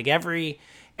everything. Like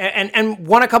and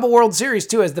won a couple World Series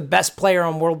too as the best player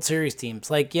on World Series teams.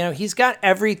 Like, he's got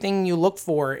everything you look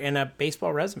for in a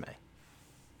baseball resume.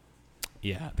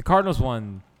 Yeah, the Cardinals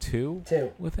won two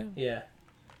with him. Yeah.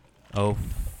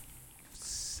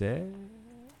 06?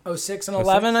 06 and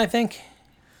 11, I think.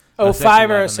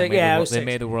 05 or 06. Yeah, 06. They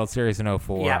made the World Series in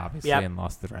 04, obviously, and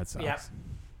lost to the Red Sox. Yep.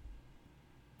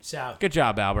 So good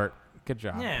job, Albert. Good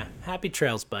job. Yeah, happy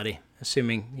trails, buddy.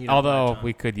 Assuming you don't Although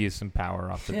we could use some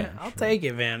power off the bench. I'll take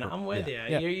it, man. I'm with you.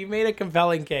 Yeah. You made a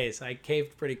compelling case. I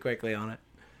caved pretty quickly on it.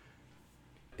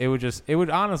 It would just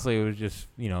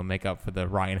make up for the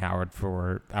Ryan Howard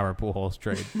for our Pujols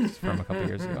trade from a couple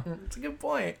years ago. That's a good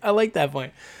point. I like that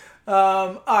point.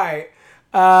 All right.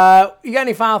 You got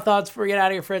any final thoughts before we get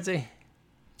out of here, Fritzy?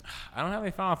 I don't have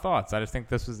any final thoughts. I just think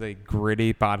this was a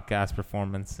gritty podcast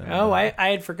performance. And, I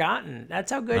had forgotten.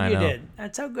 That's how good you did.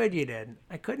 That's how good you did.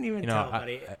 I couldn't even tell,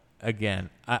 buddy.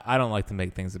 I don't like to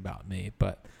make things about me,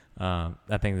 but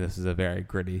I think this is a very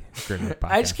gritty podcast.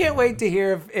 I just can't wait to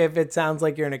hear if it sounds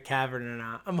like you're in a cavern or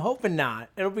not. I'm hoping not.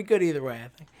 It'll be good either way, I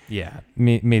think. Yeah,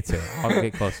 me too. I'll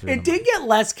get closer to It did get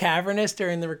less cavernous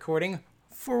during the recording,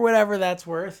 for whatever that's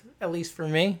worth, at least for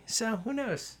me. So, who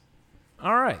knows?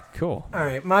 All right, cool. All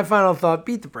right, my final thought,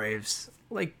 beat the Braves.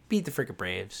 Like, beat the freaking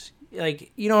Braves.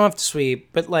 Like, you don't have to sweep,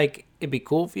 but, like, it'd be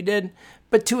cool if you did.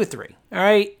 But 2 or 3, all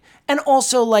right? And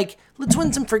also, like, let's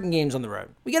win some freaking games on the road.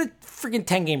 We got a freaking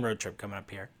 10-game road trip coming up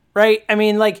here, right? I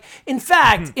mean, like, in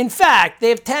fact, they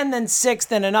have 10, then 6,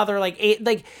 then another, like, 8.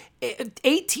 Like,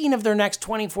 18 of their next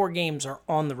 24 games are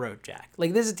on the road, Jack.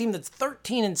 Like, this is a team that's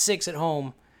 13-6 at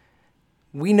home.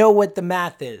 We know what the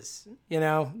math is,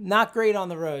 not great on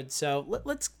the road. So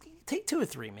let's take 2 or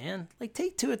 3, man. Like,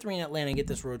 take 2 or 3 in Atlanta and get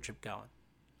this road trip going. You know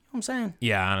what I'm saying?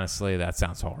 Yeah, honestly, that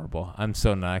sounds horrible. I'm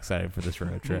so not excited for this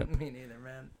road trip. Me neither,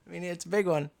 man. I mean, it's a big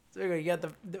one. You got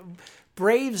the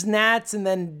Braves, Nats, and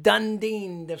then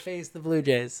Dundee to face the Blue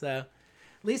Jays. So at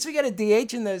least we got a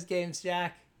DH in those games,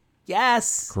 Jack.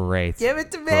 Yes. Great. Give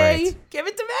it to me. Great. Give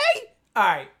it to me.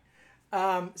 All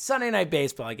right. Sunday Night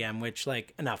Baseball again, which,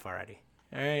 like, enough already.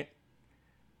 All right.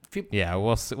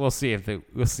 We'll see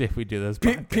if we do those.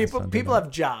 People have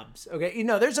jobs. Okay,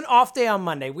 there's an off day on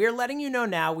Monday. We are letting you know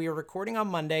now. We are recording on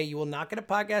Monday. You will not get a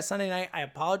podcast Sunday night. I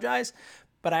apologize,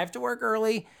 but I have to work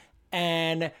early,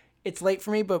 and it's late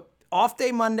for me. But off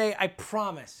day Monday, I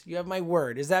promise. You have my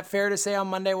word. Is that fair to say on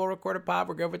Monday we'll record a pod?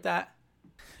 We're good with that.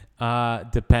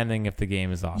 Depending if the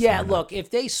game is awesome. Yeah, look, if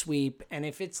they sweep and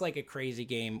if it's like a crazy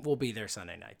game, we'll be there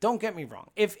Sunday night. Don't get me wrong.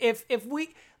 If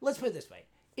we, let's put it this way.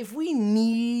 If we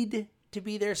need to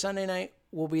be there Sunday night,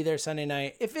 we'll be there Sunday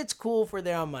night. If it's cool if we're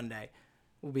there on Monday,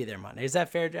 we'll be there Monday. Is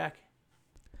that fair, Jack?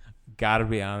 gotta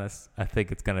be honest, I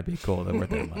think it's gonna be cool that we're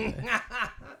there Monday.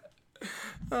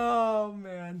 Oh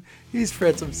man, he's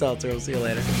Fritz himself. We'll see you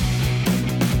later.